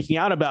really freaking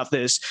out about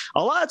this,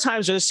 a lot of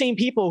times are the same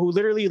people who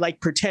literally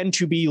pretend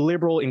to be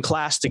liberal in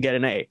class to get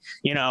an A,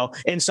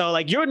 and so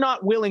you're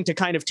not willing to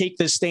kind of take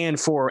this stand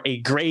for a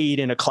grade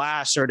in a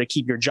class or to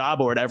keep your job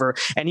or whatever.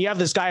 And you have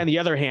this guy on the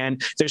other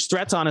hand, there's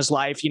threats on his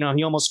life, he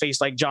almost faced,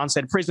 like John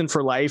said, prison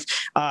for life,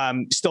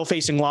 still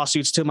facing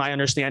lawsuits to my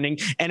understanding.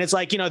 And it's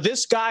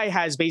this guy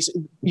has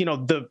basically,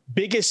 the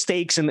biggest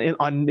stakes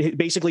on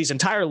basically his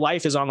entire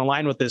life is on the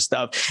line with this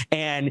stuff.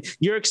 And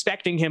you're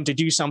expecting him to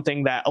do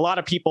something that a lot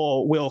of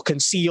people will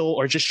conceal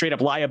or just straight up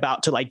lie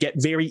about to get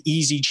very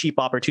easy, cheap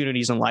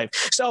opportunities in life.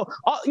 So,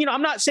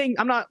 I'm not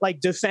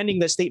defending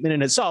the statement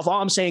in itself. All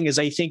I'm saying is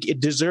I think it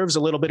deserves a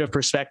little bit of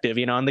perspective,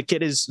 and the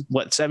kid is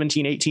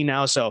 17, 18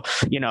 now. So,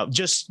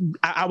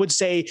 I would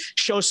say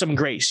show some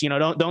grace,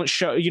 don't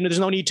show, there's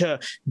no need to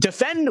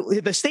defend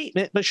the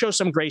statement, but show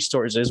some grace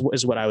towards it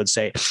is what I would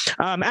say.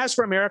 As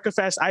for America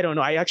Fest, I don't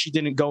know. I actually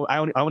didn't go.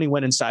 I only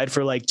went inside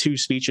for 2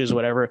 speeches,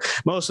 whatever.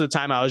 Most of the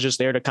time I was just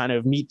there to kind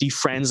of meet the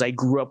friends I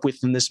grew up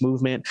with in this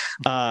movement.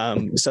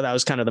 So that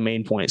was kind of the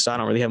main point. So I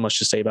don't really have much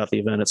to say about the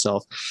event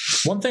itself.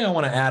 One thing I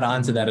want to add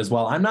on to that as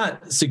well. I'm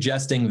not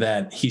suggesting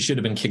that he should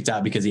have been kicked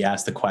out because he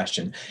asked the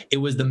question. It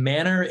was the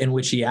manner in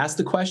which he asked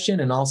the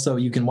question. And also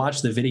you can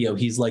watch the video.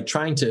 He's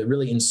trying to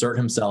really insert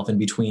himself in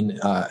between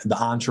the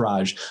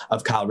entourage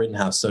of Kyle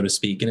Rittenhouse, so to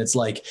speak. And it's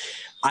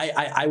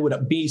I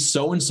would be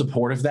so in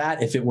support of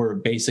that if it were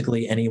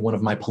basically any one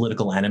of my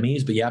political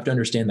enemies. But you have to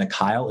understand that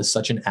Kyle is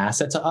such an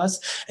asset to us.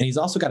 And he's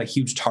also got a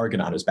huge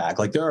target on his back.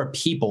 There are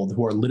people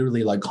who are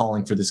literally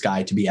calling for this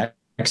guy to be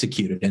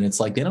executed. And it's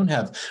they don't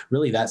have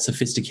really that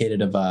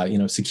sophisticated of,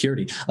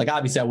 security.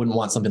 Obviously I wouldn't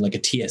want something like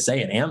a TSA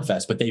at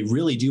AmFest, but they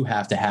really do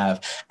have to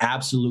have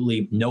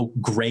absolutely no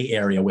gray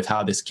area with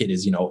how this kid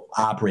is,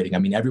 operating. I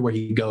mean, everywhere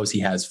he goes, he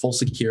has full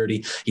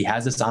security. He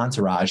has this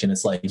entourage. And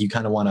it's you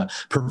kind of want to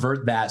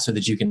pervert that so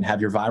that you can have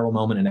your viral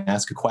moment and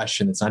ask a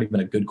question. It's not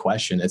even a good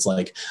question. It's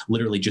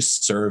literally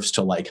just serves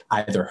to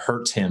either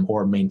hurt him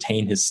or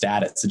maintain his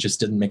status. It just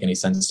didn't make any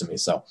sense to me.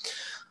 So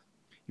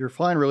you're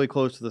flying really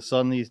close to the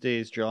sun these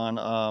days, John.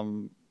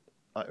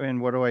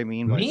 And what do I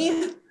mean by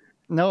that?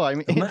 No, I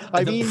mean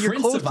you're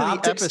close to the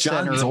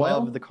epicenter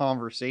of the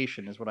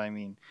conversation, is what I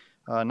mean.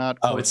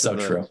 Not close it's so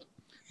true.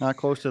 Not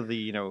close to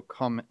the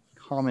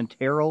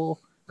commentarily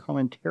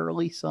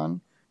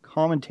sun.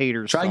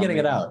 Commentators. Try getting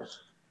it out.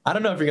 I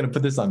don't know if you're going to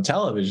put this on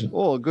television.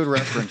 Oh, good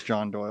reference,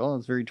 John Doyle.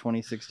 It's very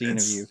 2016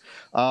 of you.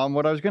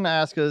 What I was going to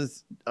ask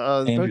is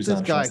about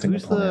this guy.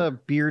 Who's the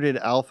bearded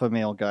alpha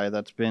male guy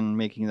that's been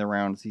making the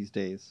rounds these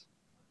days?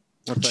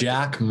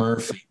 Jack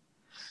Murphy.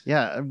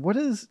 Yeah, what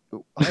is?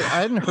 I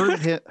hadn't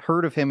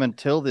heard of him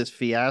until this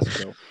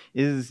fiasco.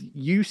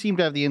 You seem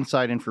to have the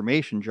inside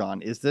information,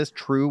 John. Is this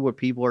true? What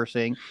people are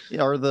saying?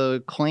 Are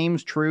the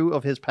claims true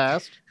of his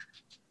past?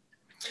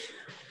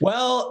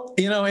 Well,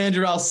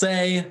 Andrew, I'll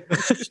say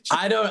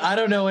I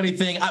don't know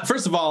anything.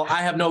 First of all,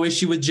 I have no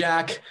issue with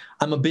Jack.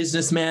 I'm a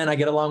businessman. I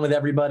get along with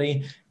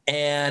everybody.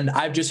 And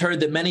I've just heard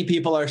that many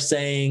people are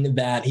saying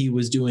that he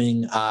was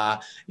doing,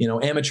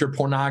 amateur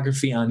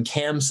pornography on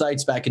cam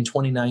sites back in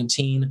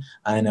 2019.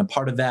 And a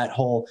part of that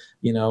whole,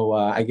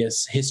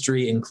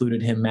 history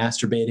included him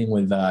masturbating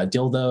with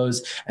dildos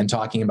and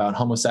talking about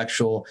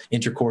homosexual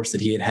intercourse that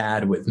he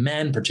had with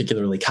men,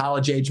 particularly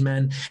college-age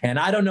men. And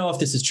I don't know if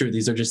this is true.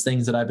 These are just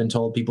things that I've been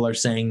told. People are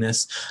saying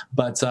this.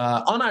 But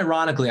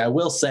unironically, I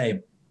will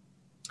say,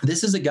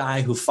 this is a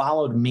guy who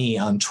followed me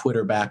on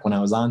Twitter back when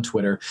I was on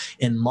Twitter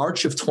in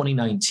March of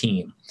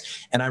 2019.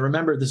 And I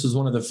remember this was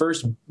one of the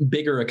first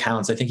bigger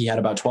accounts. I think he had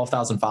about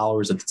 12,000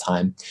 followers at the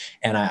time.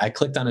 And I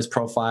clicked on his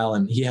profile,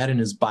 and he had in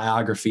his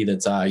biography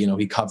that,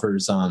 he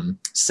covers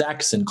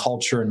sex and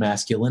culture and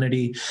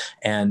masculinity.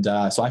 And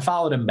so I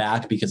followed him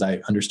back because I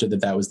understood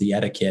that was the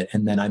etiquette.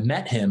 And then I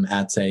met him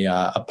at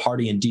a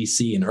party in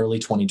DC in early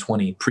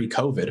 2020,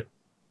 pre-COVID.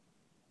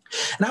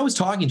 And I was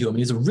talking to him.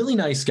 He's a really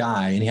nice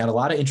guy, and he had a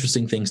lot of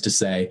interesting things to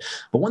say.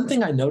 But one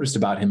thing I noticed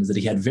about him is that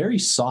he had very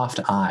soft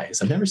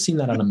eyes. I've never seen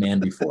that on a man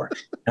before.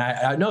 And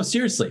I no,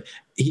 seriously,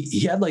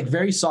 he had like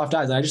very soft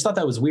eyes. And I just thought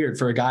that was weird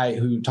for a guy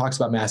who talks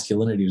about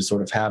masculinity to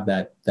sort of have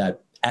that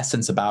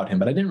essence about him,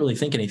 but I didn't really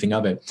think anything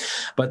of it.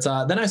 But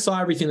then I saw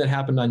everything that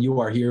happened on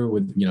You Are Here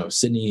with,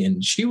 Sydney,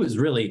 and she was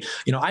really,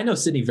 I know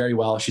Sydney very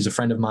well. She's a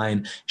friend of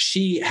mine.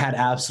 She had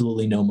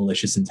absolutely no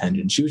malicious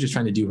intention. She was just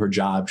trying to do her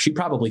job. She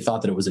probably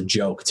thought that it was a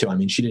joke too. I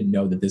mean, she didn't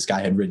know that this guy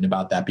had written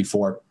about that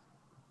before.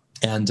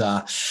 And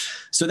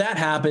so that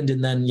happened.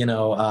 And then,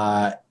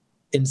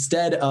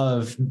 instead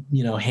of,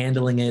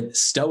 handling it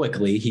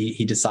stoically,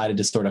 he decided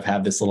to sort of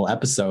have this little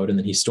episode, and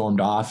then he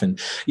stormed off. And,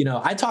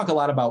 I talk a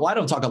lot about, well, I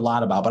don't talk a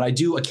lot about, but I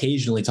do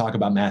occasionally talk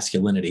about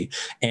masculinity.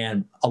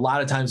 And a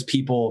lot of times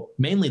people,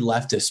 mainly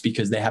leftists,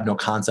 because they have no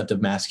concept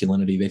of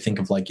masculinity, they think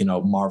of like,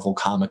 Marvel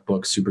comic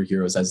book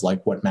superheroes as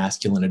like what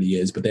masculinity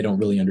is, but they don't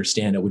really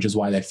understand it, which is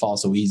why they fall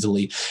so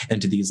easily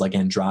into these like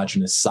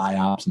androgynous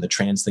psyops and the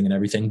trans thing and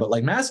everything. But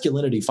like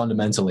masculinity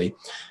fundamentally,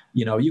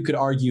 you could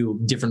argue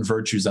different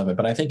virtues of it,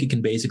 but I think it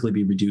can basically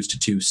be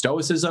reduced to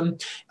stoicism,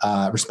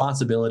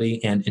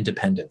 responsibility, and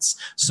independence.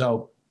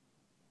 So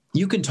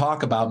you can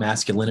talk about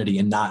masculinity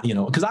and not,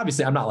 because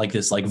obviously I'm not like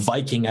this like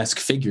Viking-esque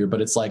figure, but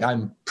it's like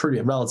I'm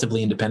pretty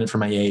relatively independent for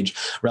my age,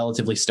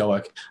 relatively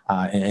stoic,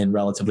 and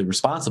relatively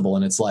responsible.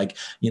 And it's like,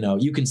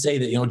 you can say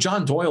that,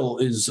 John Doyle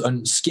is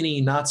a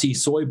skinny Nazi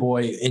soy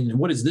boy, and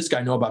what does this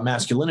guy know about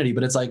masculinity?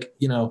 But it's like,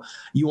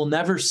 you will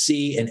never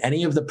see in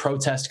any of the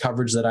protest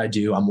coverage that I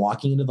do, I'm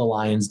walking into the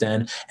Lion's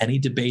Den, any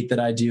debate that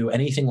I do,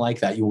 anything like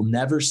that, you will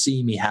never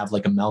see me have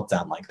like a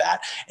meltdown like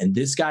that. And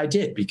this guy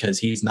did, because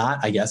he's not,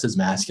 I guess, as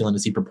masculine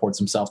as he purports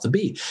himself to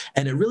be.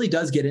 And it really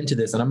does get into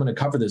this, and I'm going to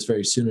cover this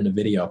very soon in a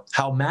video,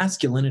 how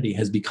masculinity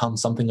has become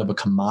something of a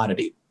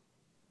commodity.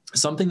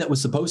 Something that was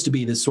supposed to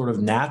be this sort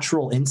of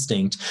natural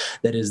instinct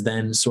that is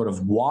then sort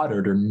of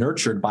watered or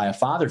nurtured by a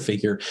father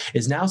figure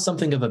is now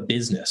something of a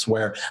business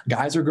where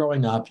guys are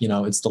growing up.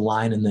 It's the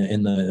line in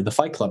the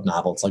Fight Club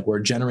novel. It's like we're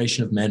a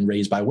generation of men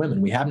raised by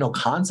women. We have no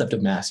concept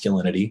of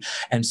masculinity.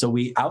 And so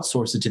we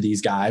outsource it to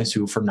these guys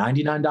who for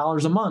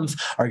 $99 a month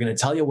are going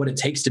to tell you what it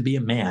takes to be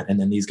a man.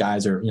 And then these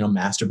guys are,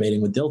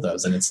 masturbating with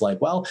dildos. And it's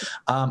like, well,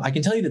 I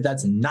can tell you that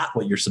that's not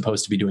what you're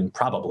supposed to be doing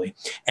probably.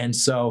 And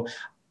so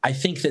I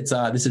think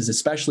that this is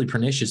especially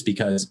pernicious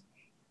because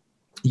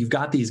you've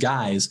got these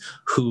guys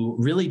who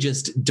really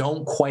just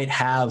don't quite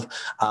have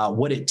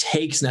what it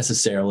takes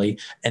necessarily,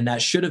 and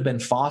that should have been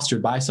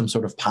fostered by some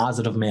sort of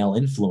positive male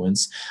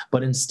influence.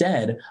 But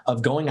instead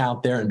of going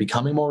out there and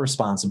becoming more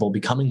responsible,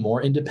 becoming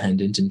more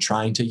independent, and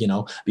trying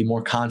to, be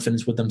more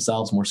confident with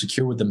themselves, more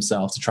secure with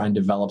themselves, to try and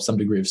develop some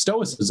degree of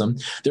stoicism,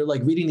 they're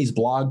like reading these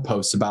blog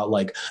posts about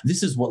like,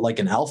 this is what like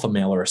an alpha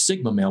male or a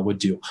sigma male would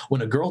do.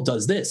 When a girl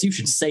does this, you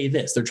should say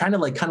this. They're trying to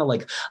like kind of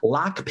like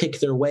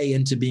lockpick their way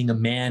into being a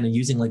man and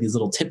using like these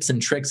little tips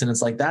and tricks. And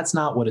it's like, that's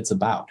not what it's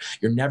about.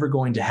 You're never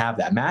going to have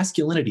that.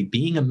 Masculinity,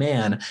 being a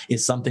man,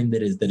 is something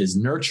that is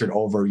nurtured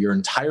over your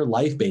entire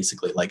life,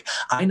 basically. Like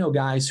I know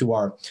guys who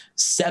are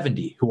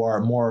 70, who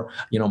are more,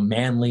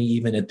 manly,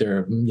 even at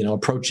their,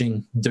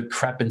 approaching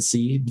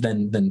decrepancy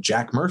than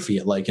Jack Murphy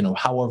at like,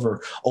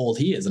 however old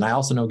he is. And I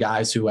also know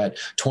guys who at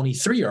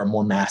 23 are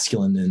more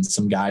masculine than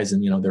some guys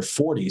in, their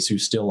 40s who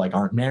still like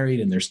aren't married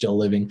and they're still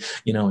living,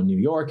 in New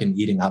York and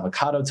eating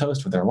avocado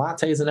toast with their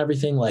lattes and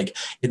everything. Like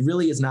it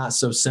really is not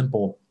so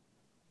simple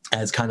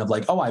as kind of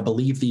like, oh, I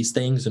believe these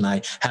things and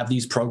I have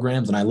these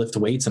programs and I lift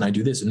weights and I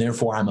do this and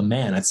therefore I'm a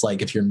man. It's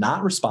like, if you're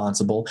not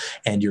responsible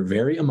and you're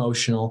very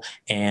emotional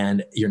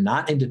and you're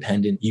not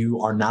independent, you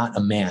are not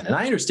a man. And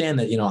I understand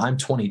that, I'm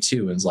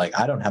 22 and it's like,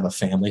 I don't have a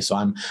family. So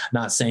I'm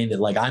not saying that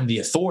like I'm the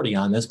authority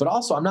on this, but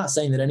also I'm not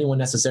saying that anyone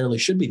necessarily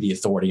should be the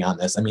authority on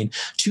this. I mean,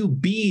 to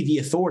be the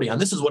authority on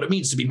this is what it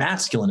means to be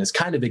masculine is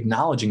kind of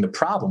acknowledging the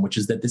problem, which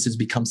is that this has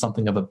become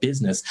something of a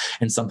business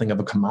and something of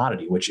a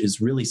commodity, which is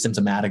really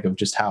symptomatic of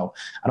just how,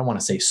 I don't want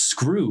to say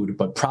screwed,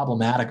 but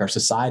problematic our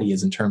society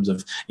is in terms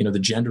of, the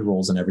gender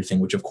roles and everything,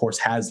 which of course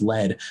has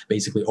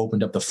basically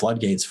opened up the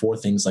floodgates for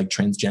things like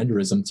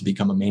transgenderism to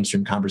become a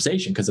mainstream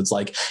conversation. Because it's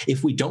like,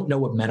 if we don't know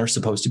what men are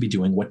supposed to be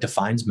doing, what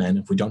defines men,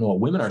 if we don't know what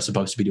women are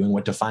supposed to be doing,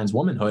 what defines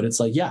womanhood, it's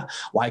like, yeah,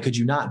 why could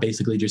you not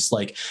basically just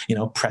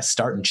press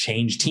start and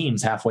change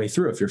teams halfway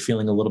through if you're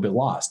feeling a little bit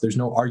lost? There's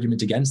no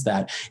argument against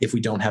that if we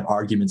don't have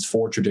arguments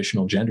for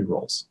traditional gender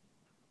roles.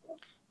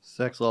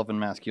 Sex, Love, and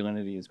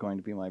Masculinity is going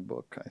to be my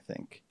book, I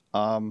think.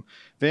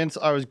 Vince,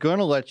 I was going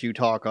to let you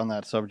talk on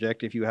that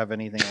subject if you have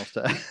anything else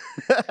to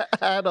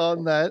add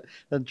on that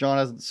John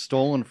hasn't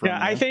stolen from you.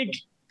 I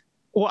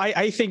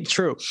think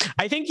true.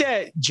 I think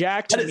that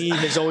Jack to me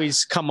has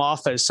always come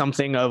off as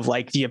something of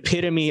like the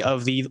epitome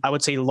of the, I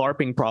would say,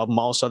 LARPing problem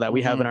also that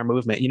we have in our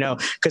movement,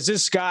 because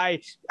this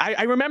guy,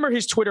 I remember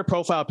his Twitter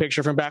profile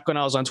picture from back when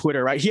I was on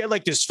Twitter, right? He had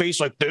like this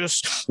face like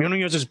this,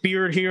 he has this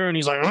beard here and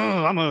he's like,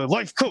 oh, I'm a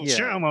life coach.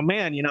 Yeah, I'm a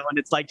man, and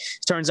it's like,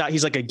 turns out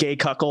he's like a gay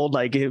cuckold,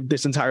 like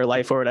this entire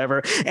life or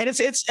whatever. And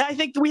it's, I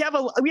think we have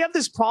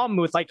this problem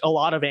with like a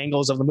lot of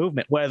angles of the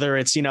movement, whether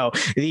it's,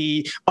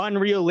 the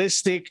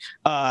unrealistic,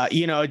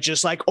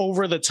 just like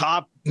over the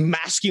top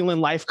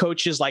masculine life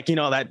coaches,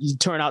 that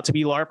turn out to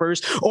be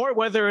LARPers, or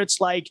whether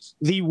it's like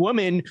the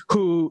woman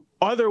who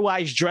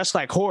otherwise dress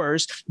like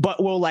whores,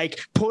 but will like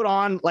put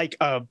on like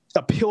a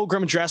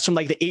pilgrim dress from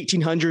like the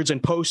 1800s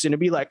and post and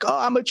be like, oh,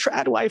 I'm a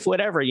trad wife,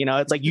 whatever.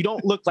 It's like, you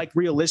don't look like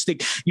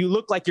realistic. You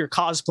look like you're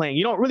cosplaying.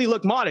 You don't really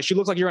look modest. You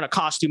look like you're in a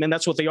costume, and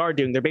that's what they are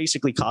doing. They're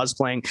basically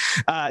cosplaying.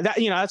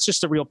 That's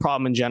just a real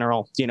problem in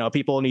general.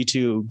 People need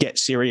to get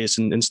serious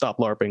and stop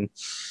LARPing.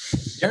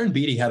 Darren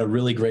Beatty had a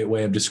really great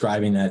way of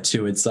describing that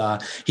too. It's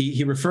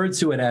he referred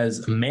to it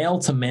as male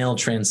to male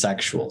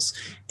transsexuals.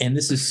 And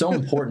this is so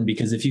important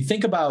because if you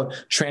think about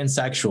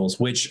transsexuals,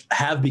 which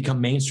have become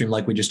mainstream,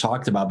 like we just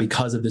talked about,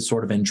 because of this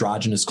sort of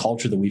androgynous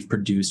culture that we've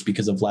produced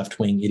because of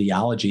left-wing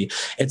ideology,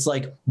 it's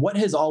like what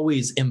has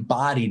always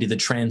embodied the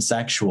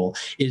transsexual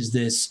is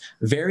this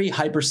very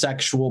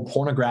hypersexual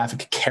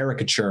pornographic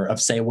caricature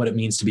of, say, what it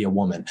means to be a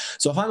woman.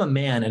 So if I'm a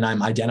man and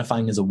I'm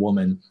identifying as a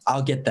woman,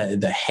 I'll get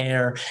the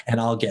hair and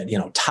I'll get,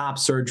 top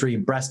surgery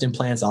and breast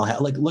implants. I'll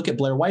have, look at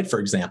Blair White, for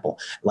example,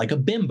 like a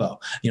bimbo,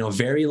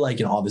 very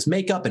all this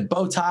makeup and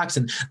Botox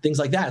and things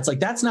like that. It's like,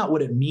 that's not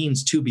what it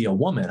means to be a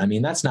woman. I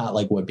mean, that's not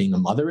like what being a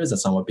mother is.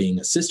 That's not what being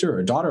a sister or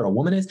a daughter or a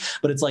woman is.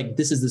 But it's like,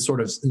 this is this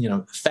sort of,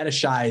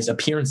 fetishized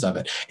appearance of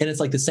it. And it's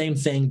like the same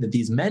thing that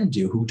these men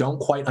do who don't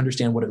quite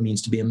understand what it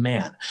means to be a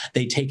man.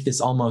 They take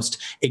this almost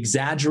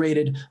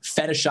exaggerated,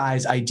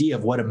 fetishized idea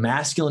of what a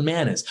masculine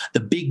man is. The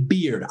big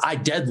beard, I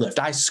deadlift,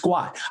 I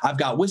squat, I've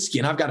got whiskey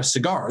and I've got a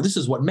cigar. This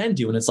is what men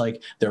do. And it's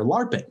like, they're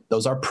LARPing.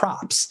 Those are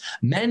props.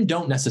 Men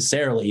don't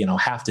necessarily,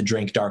 have to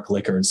drink dark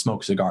liquor and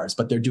smoke cigars,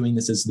 but they're doing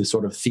this as this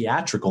sort of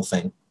theatrical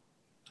thing,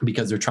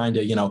 because they're trying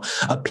to,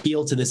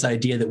 appeal to this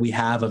idea that we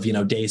have of,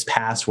 days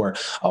past where,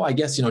 oh, I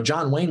guess,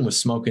 John Wayne was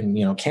smoking,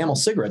 Camel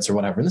cigarettes or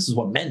whatever. And this is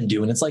what men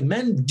do. And it's like,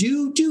 men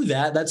do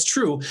that. That's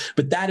true.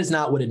 But that is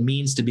not what it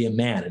means to be a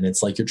man. And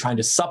it's like, you're trying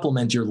to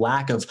supplement your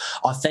lack of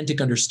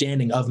authentic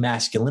understanding of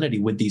masculinity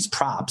with these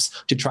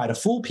props to try to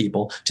fool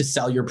people to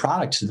sell your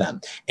product to them.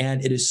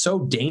 And it is so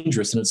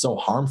dangerous and it's so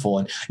harmful.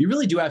 And you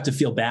really do have to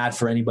feel bad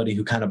for anybody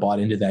who kind of bought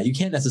into that. You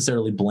can't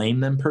necessarily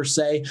blame them per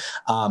se,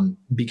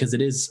 because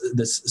it is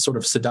this sort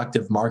of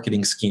seductive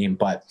marketing scheme,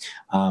 but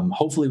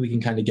hopefully we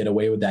can kind of get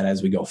away with that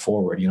as we go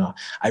forward.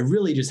 I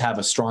really just have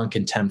a strong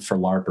contempt for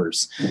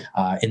LARPers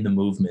in the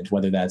movement,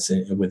 whether that's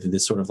with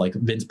this sort of, like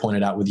Vince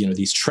pointed out, with,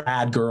 these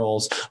trad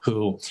girls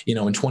who, in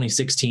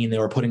 2016, they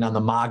were putting on the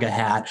MAGA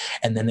hat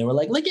and then they were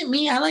like, look at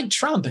me, I like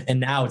Trump. And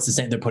now it's the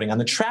same. They're putting on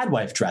the trad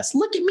wife dress.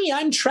 Look at me,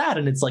 I'm trad.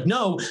 And it's like,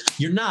 no,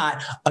 you're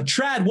not. A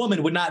trad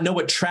woman would not know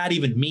what trad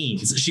even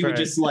means. She would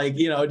just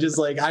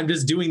I'm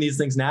just doing these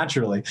things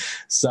naturally.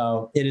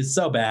 So it is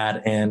so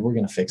bad. And we're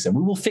going to fix it.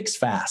 We will fix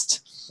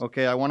fast.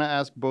 Okay, I want to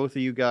ask both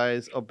of you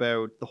guys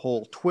about the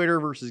whole Twitter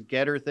versus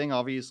Getter thing.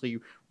 Obviously,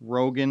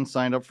 Rogan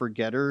signed up for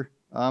Getter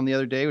the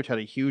other day, which had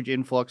a huge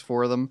influx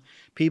for them.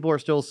 People are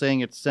still saying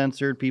it's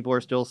censored. People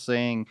are still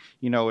saying,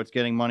 it's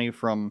getting money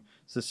from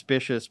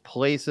suspicious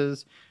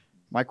places.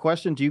 My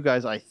question to you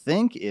guys, I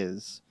think,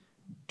 is,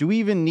 do we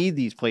even need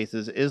these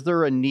places? Is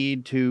there a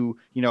need to,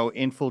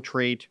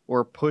 infiltrate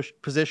or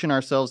position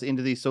ourselves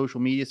into these social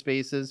media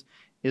spaces?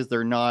 Is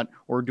there not?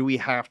 Or do we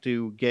have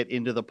to get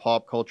into the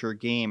pop culture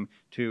game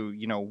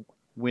to,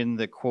 win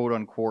the quote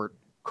unquote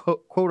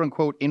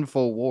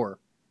info war?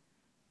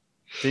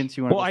 Vince,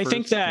 you want to go I first?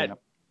 think that... Yeah.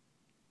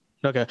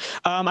 Okay.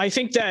 I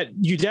think that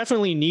you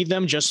definitely need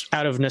them just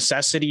out of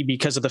necessity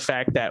because of the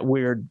fact that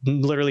we're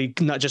literally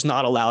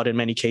not allowed in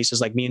many cases.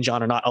 Like me and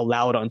John are not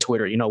allowed on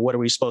Twitter. What are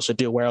we supposed to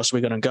do? Where else are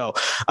we going to go?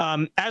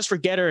 As for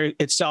Getter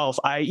itself,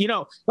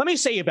 let me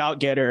say about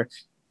Getter,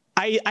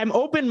 I'm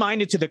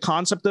open-minded to the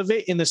concept of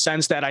it in the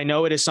sense that I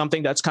know it is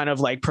something that's kind of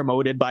like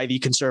promoted by the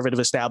conservative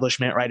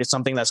establishment, right? It's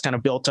something that's kind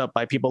of built up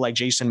by people like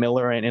Jason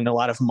Miller and a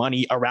lot of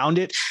money around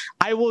it.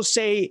 I will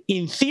say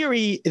in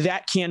theory,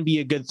 that can be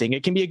a good thing.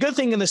 It can be a good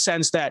thing in the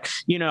sense that,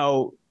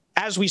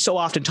 as we so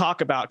often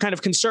talk about, kind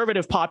of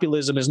conservative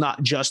populism is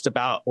not just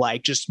about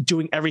like just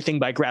doing everything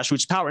by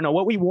grassroots power. No,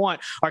 what we want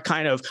are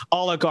kind of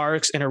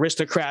oligarchs and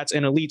aristocrats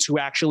and elites who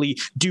actually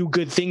do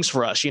good things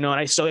for us, you know.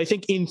 And so I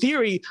think in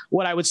theory,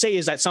 what I would say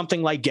is that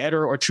something like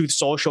Getter or Truth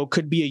Social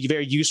could be a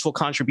very useful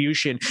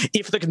contribution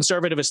if the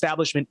conservative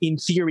establishment in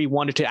theory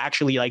wanted to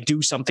actually like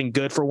do something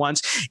good for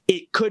once.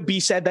 It could be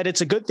said that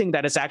it's a good thing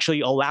that it's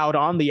actually allowed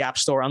on the App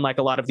Store, unlike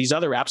a lot of these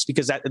other apps,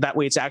 because that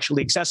way it's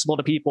actually accessible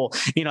to people.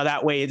 You know,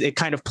 that way it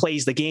kind of plays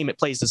the game, it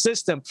plays the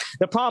system.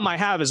 The problem I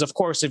have is, of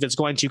course, if it's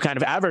going to kind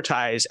of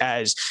advertise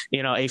as,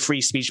 you know, a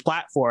free speech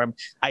platform,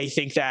 I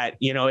think that,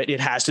 you know, it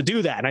has to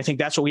do that. And I think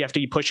that's what we have to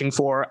be pushing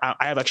for. I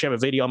actually have a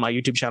video on my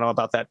YouTube channel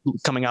about that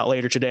coming out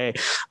later today.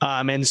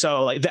 And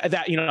so like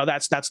that, you know,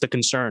 that's the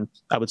concern,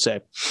 I would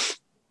say.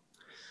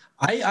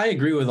 I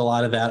agree with a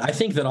lot of that. I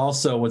think that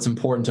also what's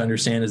important to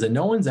understand is that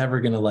no one's ever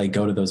going to like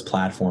go to those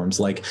platforms.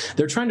 Like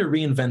they're trying to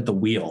reinvent the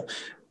wheel.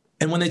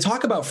 And when they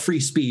talk about free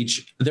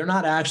speech, they're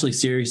not actually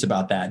serious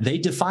about that. They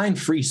define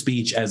free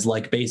speech as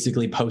like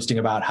basically posting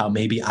about how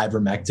maybe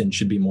ivermectin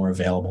should be more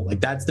available. Like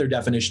that's their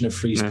definition of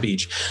free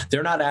speech.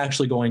 They're not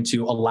actually going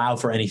to allow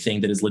for anything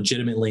that is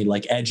legitimately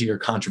like edgy or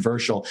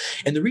controversial.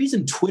 And the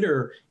reason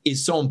Twitter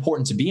is so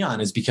important to be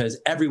on is because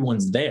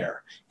everyone's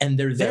there, and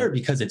they're there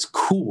because it's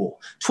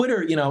cool.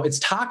 Twitter, you know, it's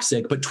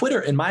toxic, but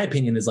Twitter, in my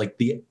opinion, is like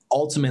the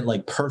ultimate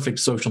like perfect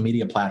social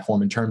media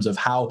platform in terms of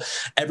how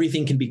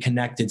everything can be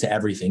connected to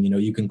everything. You know,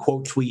 you can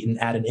quote tweet and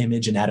add an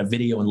image and add a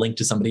video and link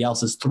to somebody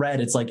else's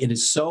thread. It's like it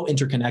is so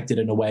interconnected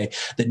in a way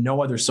that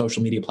no other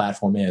social media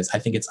platform is. I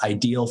think it's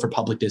ideal for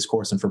public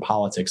discourse and for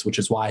politics, which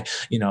is why,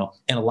 you know,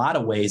 in a lot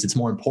of ways, it's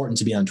more important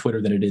to be on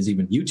Twitter than it is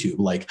even YouTube.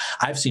 Like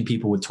I've seen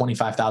people with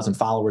 25,000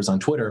 followers on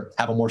Twitter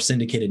have a more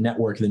syndicated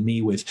network than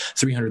me with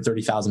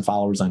 330,000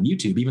 followers on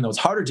YouTube. Even though it's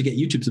harder to get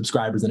YouTube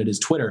subscribers than it is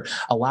Twitter,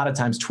 a lot of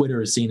times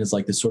Twitter is seen as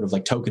like this sort of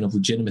like token of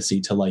legitimacy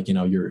to like, you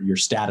know, your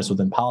status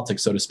within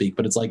politics, so to speak.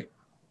 But it's like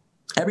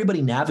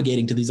everybody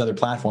navigating to these other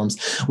platforms,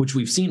 which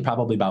we've seen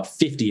probably about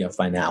 50 of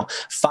by now.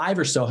 5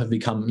 or so have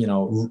become, you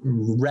know,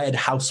 red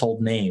household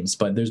names,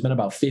 but there's been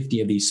about 50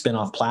 of these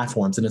spin-off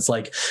platforms. And it's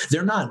like,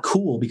 they're not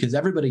cool because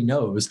everybody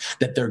knows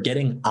that they're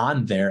getting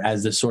on there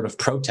as this sort of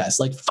protest.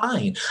 Like,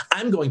 fine,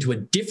 I'm going to a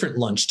different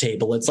lunch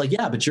table. It's like,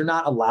 yeah, but you're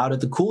not allowed at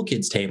the cool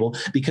kids table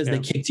because they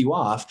kicked you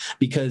off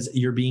because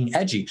you're being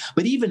edgy.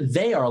 But even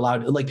they are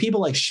allowed, like people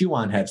like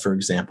Shuan Head, for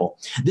example.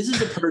 This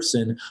is a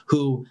person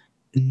who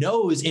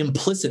knows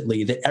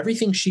implicitly that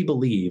everything she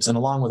believes, and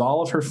along with all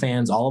of her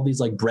fans, all of these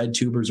like bread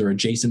tubers or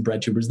adjacent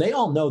bread tubers, they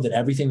all know that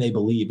everything they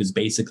believe is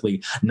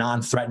basically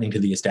non-threatening to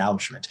the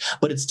establishment.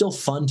 But it's still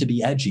fun to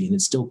be edgy, and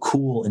it's still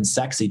cool and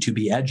sexy to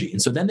be edgy.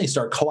 And so then they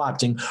start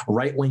co-opting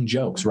right-wing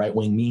jokes,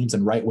 right-wing memes,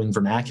 and right-wing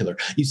vernacular.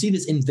 You see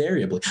this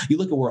invariably. You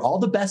look at where all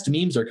the best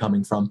memes are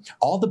coming from,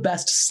 all the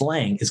best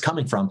slang is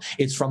coming from.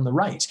 It's from the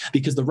right,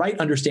 because the right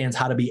understands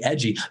how to be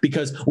edgy,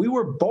 because we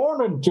were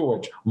born into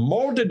it,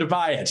 molded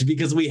by it,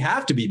 because we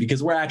have to be,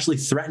 because we're actually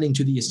threatening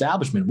to the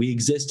establishment. We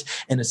exist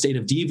in a state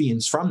of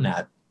deviance from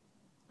that.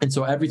 And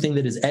so everything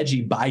that is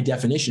edgy by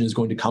definition is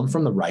going to come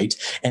from the right.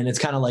 And it's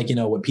kind of like, you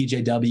know, what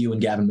PJW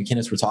and Gavin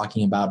McInnes were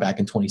talking about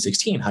back in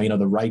 2016, how, you know,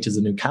 the right is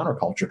the new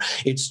counterculture.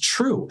 It's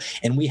true.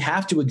 And we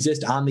have to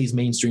exist on these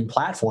mainstream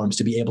platforms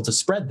to be able to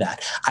spread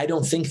that. I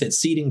don't think that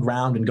ceding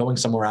ground and going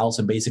somewhere else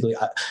and basically,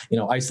 you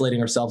know, isolating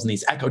ourselves in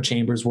these echo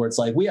chambers where it's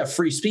like we have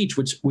free speech,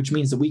 which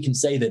means that we can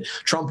say that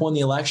Trump won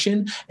the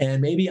election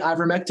and maybe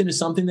ivermectin is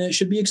something that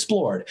should be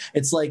explored.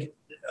 It's like,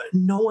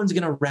 no one's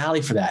going to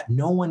rally for that.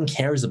 No one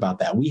cares about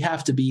that. We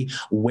have to be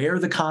where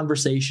the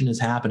conversation is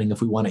happening if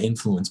we want to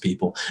influence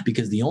people,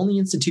 because the only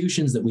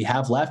institutions that we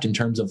have left in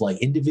terms of like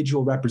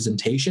individual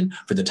representation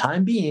for the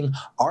time being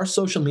are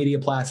social media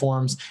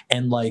platforms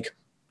and like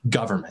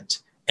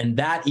government. And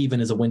that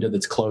even is a window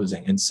that's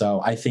closing. And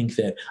so I think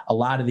that a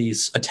lot of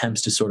these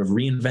attempts to sort of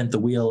reinvent the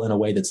wheel in a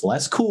way that's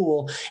less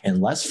cool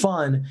and less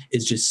fun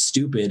is just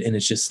stupid. And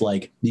it's just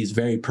like these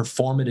very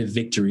performative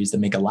victories that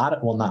make a lot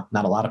of, well, not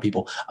a lot of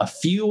people, a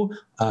few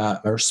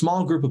or a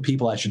small group of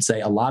people, I should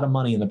say, a lot of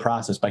money in the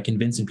process by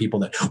convincing people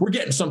that we're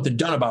getting something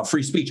done about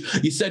free speech.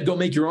 You said go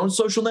make your own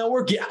social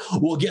network? Yeah.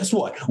 Well, guess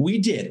what? We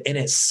did. And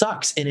it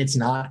sucks and it's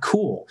not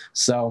cool.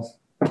 So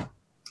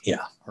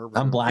yeah,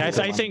 I'm black.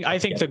 I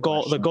think the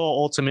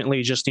goal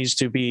ultimately just needs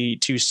to be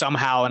to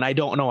somehow, and I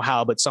don't know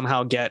how, but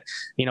somehow get,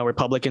 you know,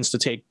 Republicans to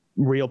take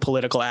real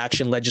political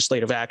action,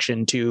 legislative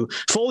action to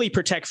fully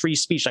protect free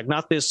speech, like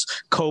not this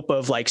cope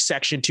of like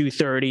Section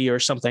 230 or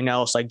something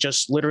else, like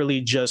just literally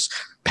just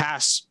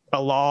pass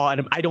a law.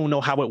 And I don't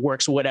know how it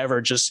works,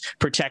 whatever, just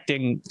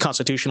protecting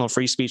constitutional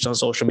free speech on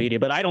social media.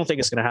 But I don't think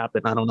it's going to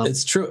happen. I don't know.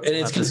 It's true. And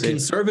it's because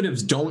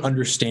conservatives don't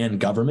understand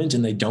government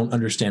and they don't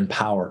understand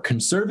power.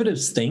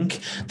 Conservatives think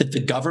that the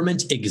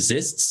government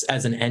exists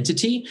as an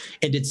entity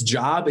and its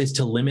job is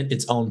to limit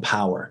its own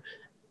power.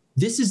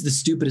 This is the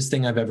stupidest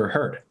thing I've ever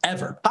heard,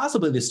 ever.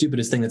 Possibly the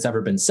stupidest thing that's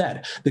ever been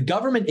said. The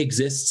government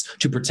exists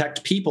to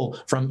protect people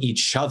from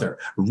each other.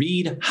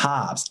 Read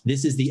Hobbes.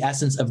 This is the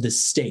essence of the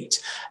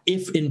state.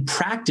 If in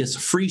practice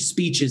free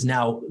speech is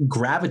now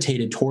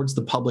gravitated towards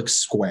the public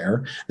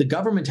square, the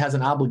government has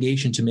an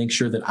obligation to make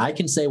sure that I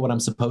can say what I'm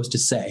supposed to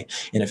say.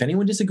 And if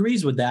anyone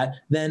disagrees with that,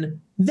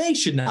 then they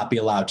should not be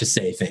allowed to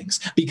say things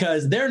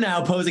because they're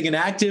now posing an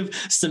active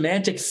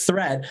semantic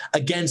threat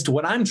against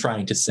what I'm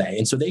trying to say.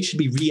 And so they should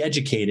be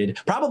re-educated,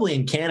 probably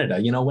in Canada.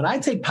 You know, when I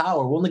take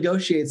power, we'll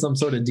negotiate some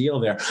sort of deal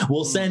there.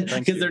 We'll send,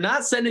 because they're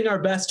not sending our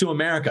best to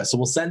America. So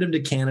we'll send them to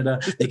Canada.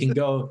 They can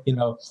go, you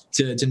know,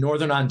 to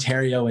Northern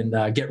Ontario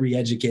and get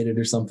re-educated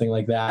or something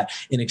like that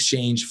in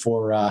exchange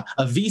for a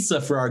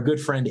visa for our good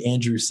friend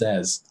Andrew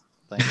Says.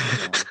 Thank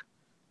you, John.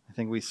 I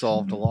think we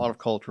solved a lot of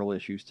cultural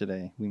issues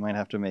today. We might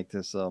have to make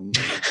this a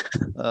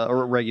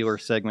regular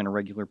segment, a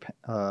regular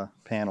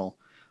panel.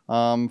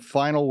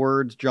 Final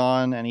words,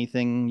 John.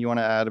 Anything you want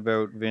to add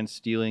about Vince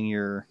stealing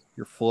your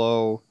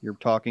flow, your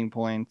talking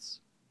points?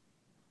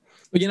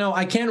 You know,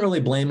 I can't really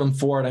blame him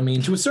for it. I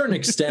mean, to a certain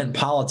extent,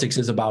 politics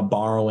is about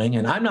borrowing,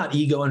 and I'm not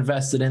ego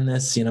invested in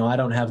this. You know, I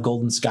don't have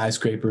golden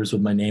skyscrapers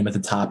with my name at the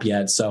top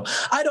yet, so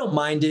I don't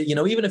mind it. You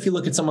know, even if you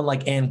look at someone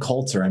like Ann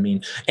Coulter, I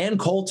mean, Ann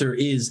Coulter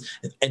is,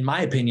 in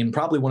my opinion,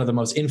 probably one of the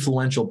most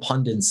influential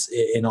pundits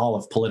in all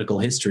of political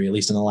history, at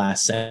least in the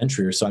last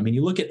century or so. I mean,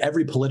 you look at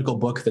every political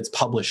book that's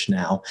published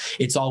now,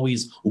 it's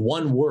always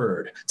one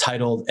word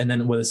titled, and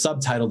then with a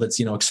subtitle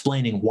that's, you know,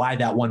 explaining why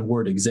that one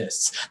word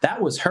exists.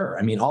 That was her.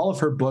 I mean, all of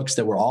her books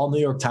that were all New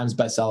York Times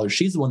bestsellers,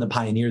 she's the one that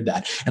pioneered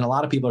that. And a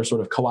lot of people are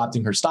sort of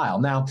co-opting her style.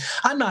 Now,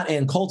 I'm not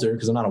Ann Coulter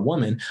because I'm not a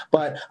woman,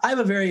 but I have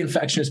a very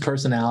infectious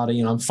personality.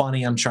 You know, I'm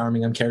funny, I'm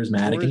charming, I'm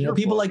charismatic. And, you know,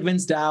 people like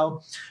Vince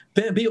Dow,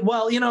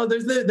 well, you know,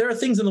 there are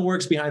things in the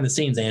works behind the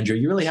scenes, Andrew.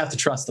 You really have to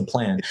trust the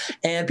plan.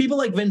 And people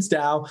like Vince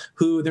Dow,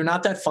 who they're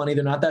not that funny,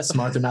 they're not that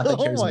smart, they're not that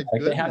charismatic.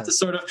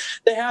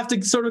 They have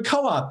to sort of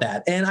co-opt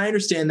that. And I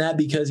understand that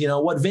because, you know,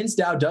 what Vince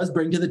Dow does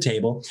bring to the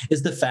table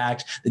is the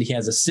fact that he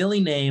has a silly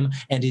name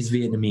and he's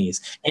Vietnamese.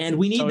 And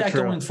we need that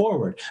going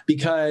forward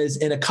because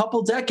in a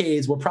couple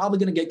decades, we're probably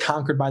going to get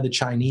conquered by the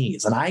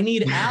Chinese. And I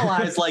need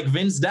allies like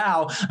Vince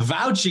Dow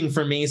vouching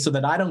for me so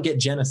that I don't get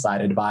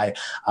genocided by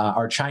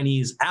our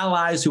Chinese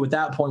allies who at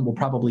that point will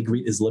probably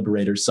greet as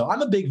liberators. So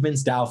I'm a big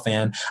Vince Dow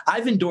fan.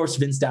 I've endorsed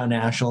Vince Dow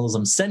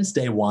nationalism since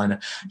day one.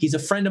 He's a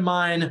friend of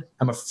mine.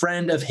 I'm a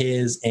friend of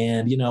his.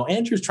 And, you know,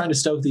 Andrew's trying to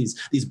stoke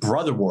these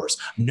brother wars.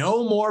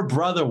 No more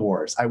brother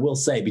wars, I will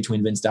say,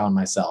 between Vince Dow and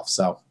myself.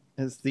 So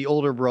as the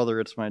older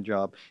brother, it's my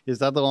job. Is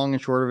that the long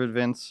and short of it,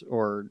 Vince,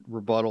 or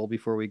rebuttal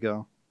before we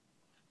go?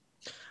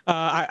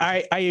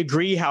 I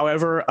agree.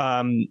 However,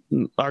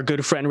 our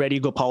good friend Red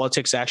Eagle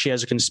Politics actually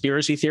has a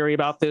conspiracy theory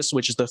about this,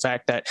 which is the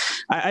fact that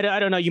I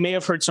don't know. You may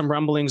have heard some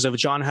rumblings of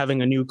John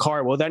having a new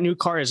car. Well, that new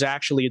car is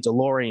actually a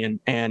DeLorean,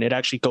 and it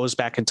actually goes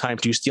back in time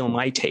to steal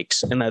my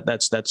takes, and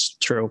that's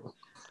true.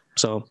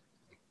 So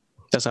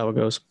that's how it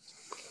goes.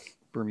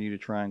 Bermuda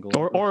Triangle,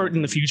 or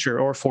in the future,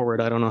 or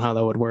forward. I don't know how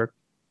that would work.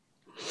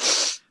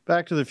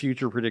 Back to the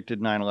Future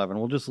predicted 9/11.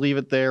 We'll just leave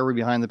it there. We're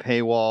behind the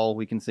paywall.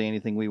 We can say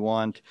anything we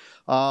want.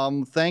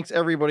 Thanks,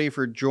 everybody,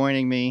 for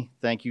joining me.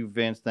 Thank you,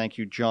 Vince. Thank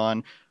you,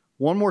 John.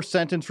 One more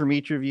sentence from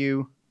each of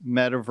you.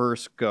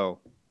 Metaverse, go.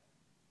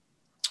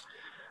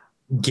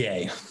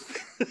 Gay.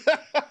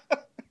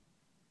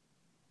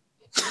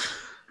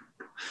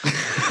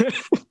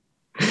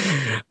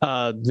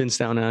 Vince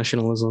Dow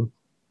nationalism.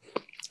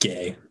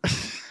 Gay.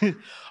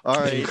 All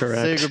right.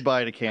 Incorrect. Say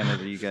goodbye to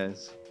Canada, you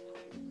guys.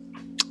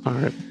 All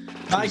right.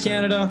 Bye,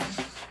 Canada.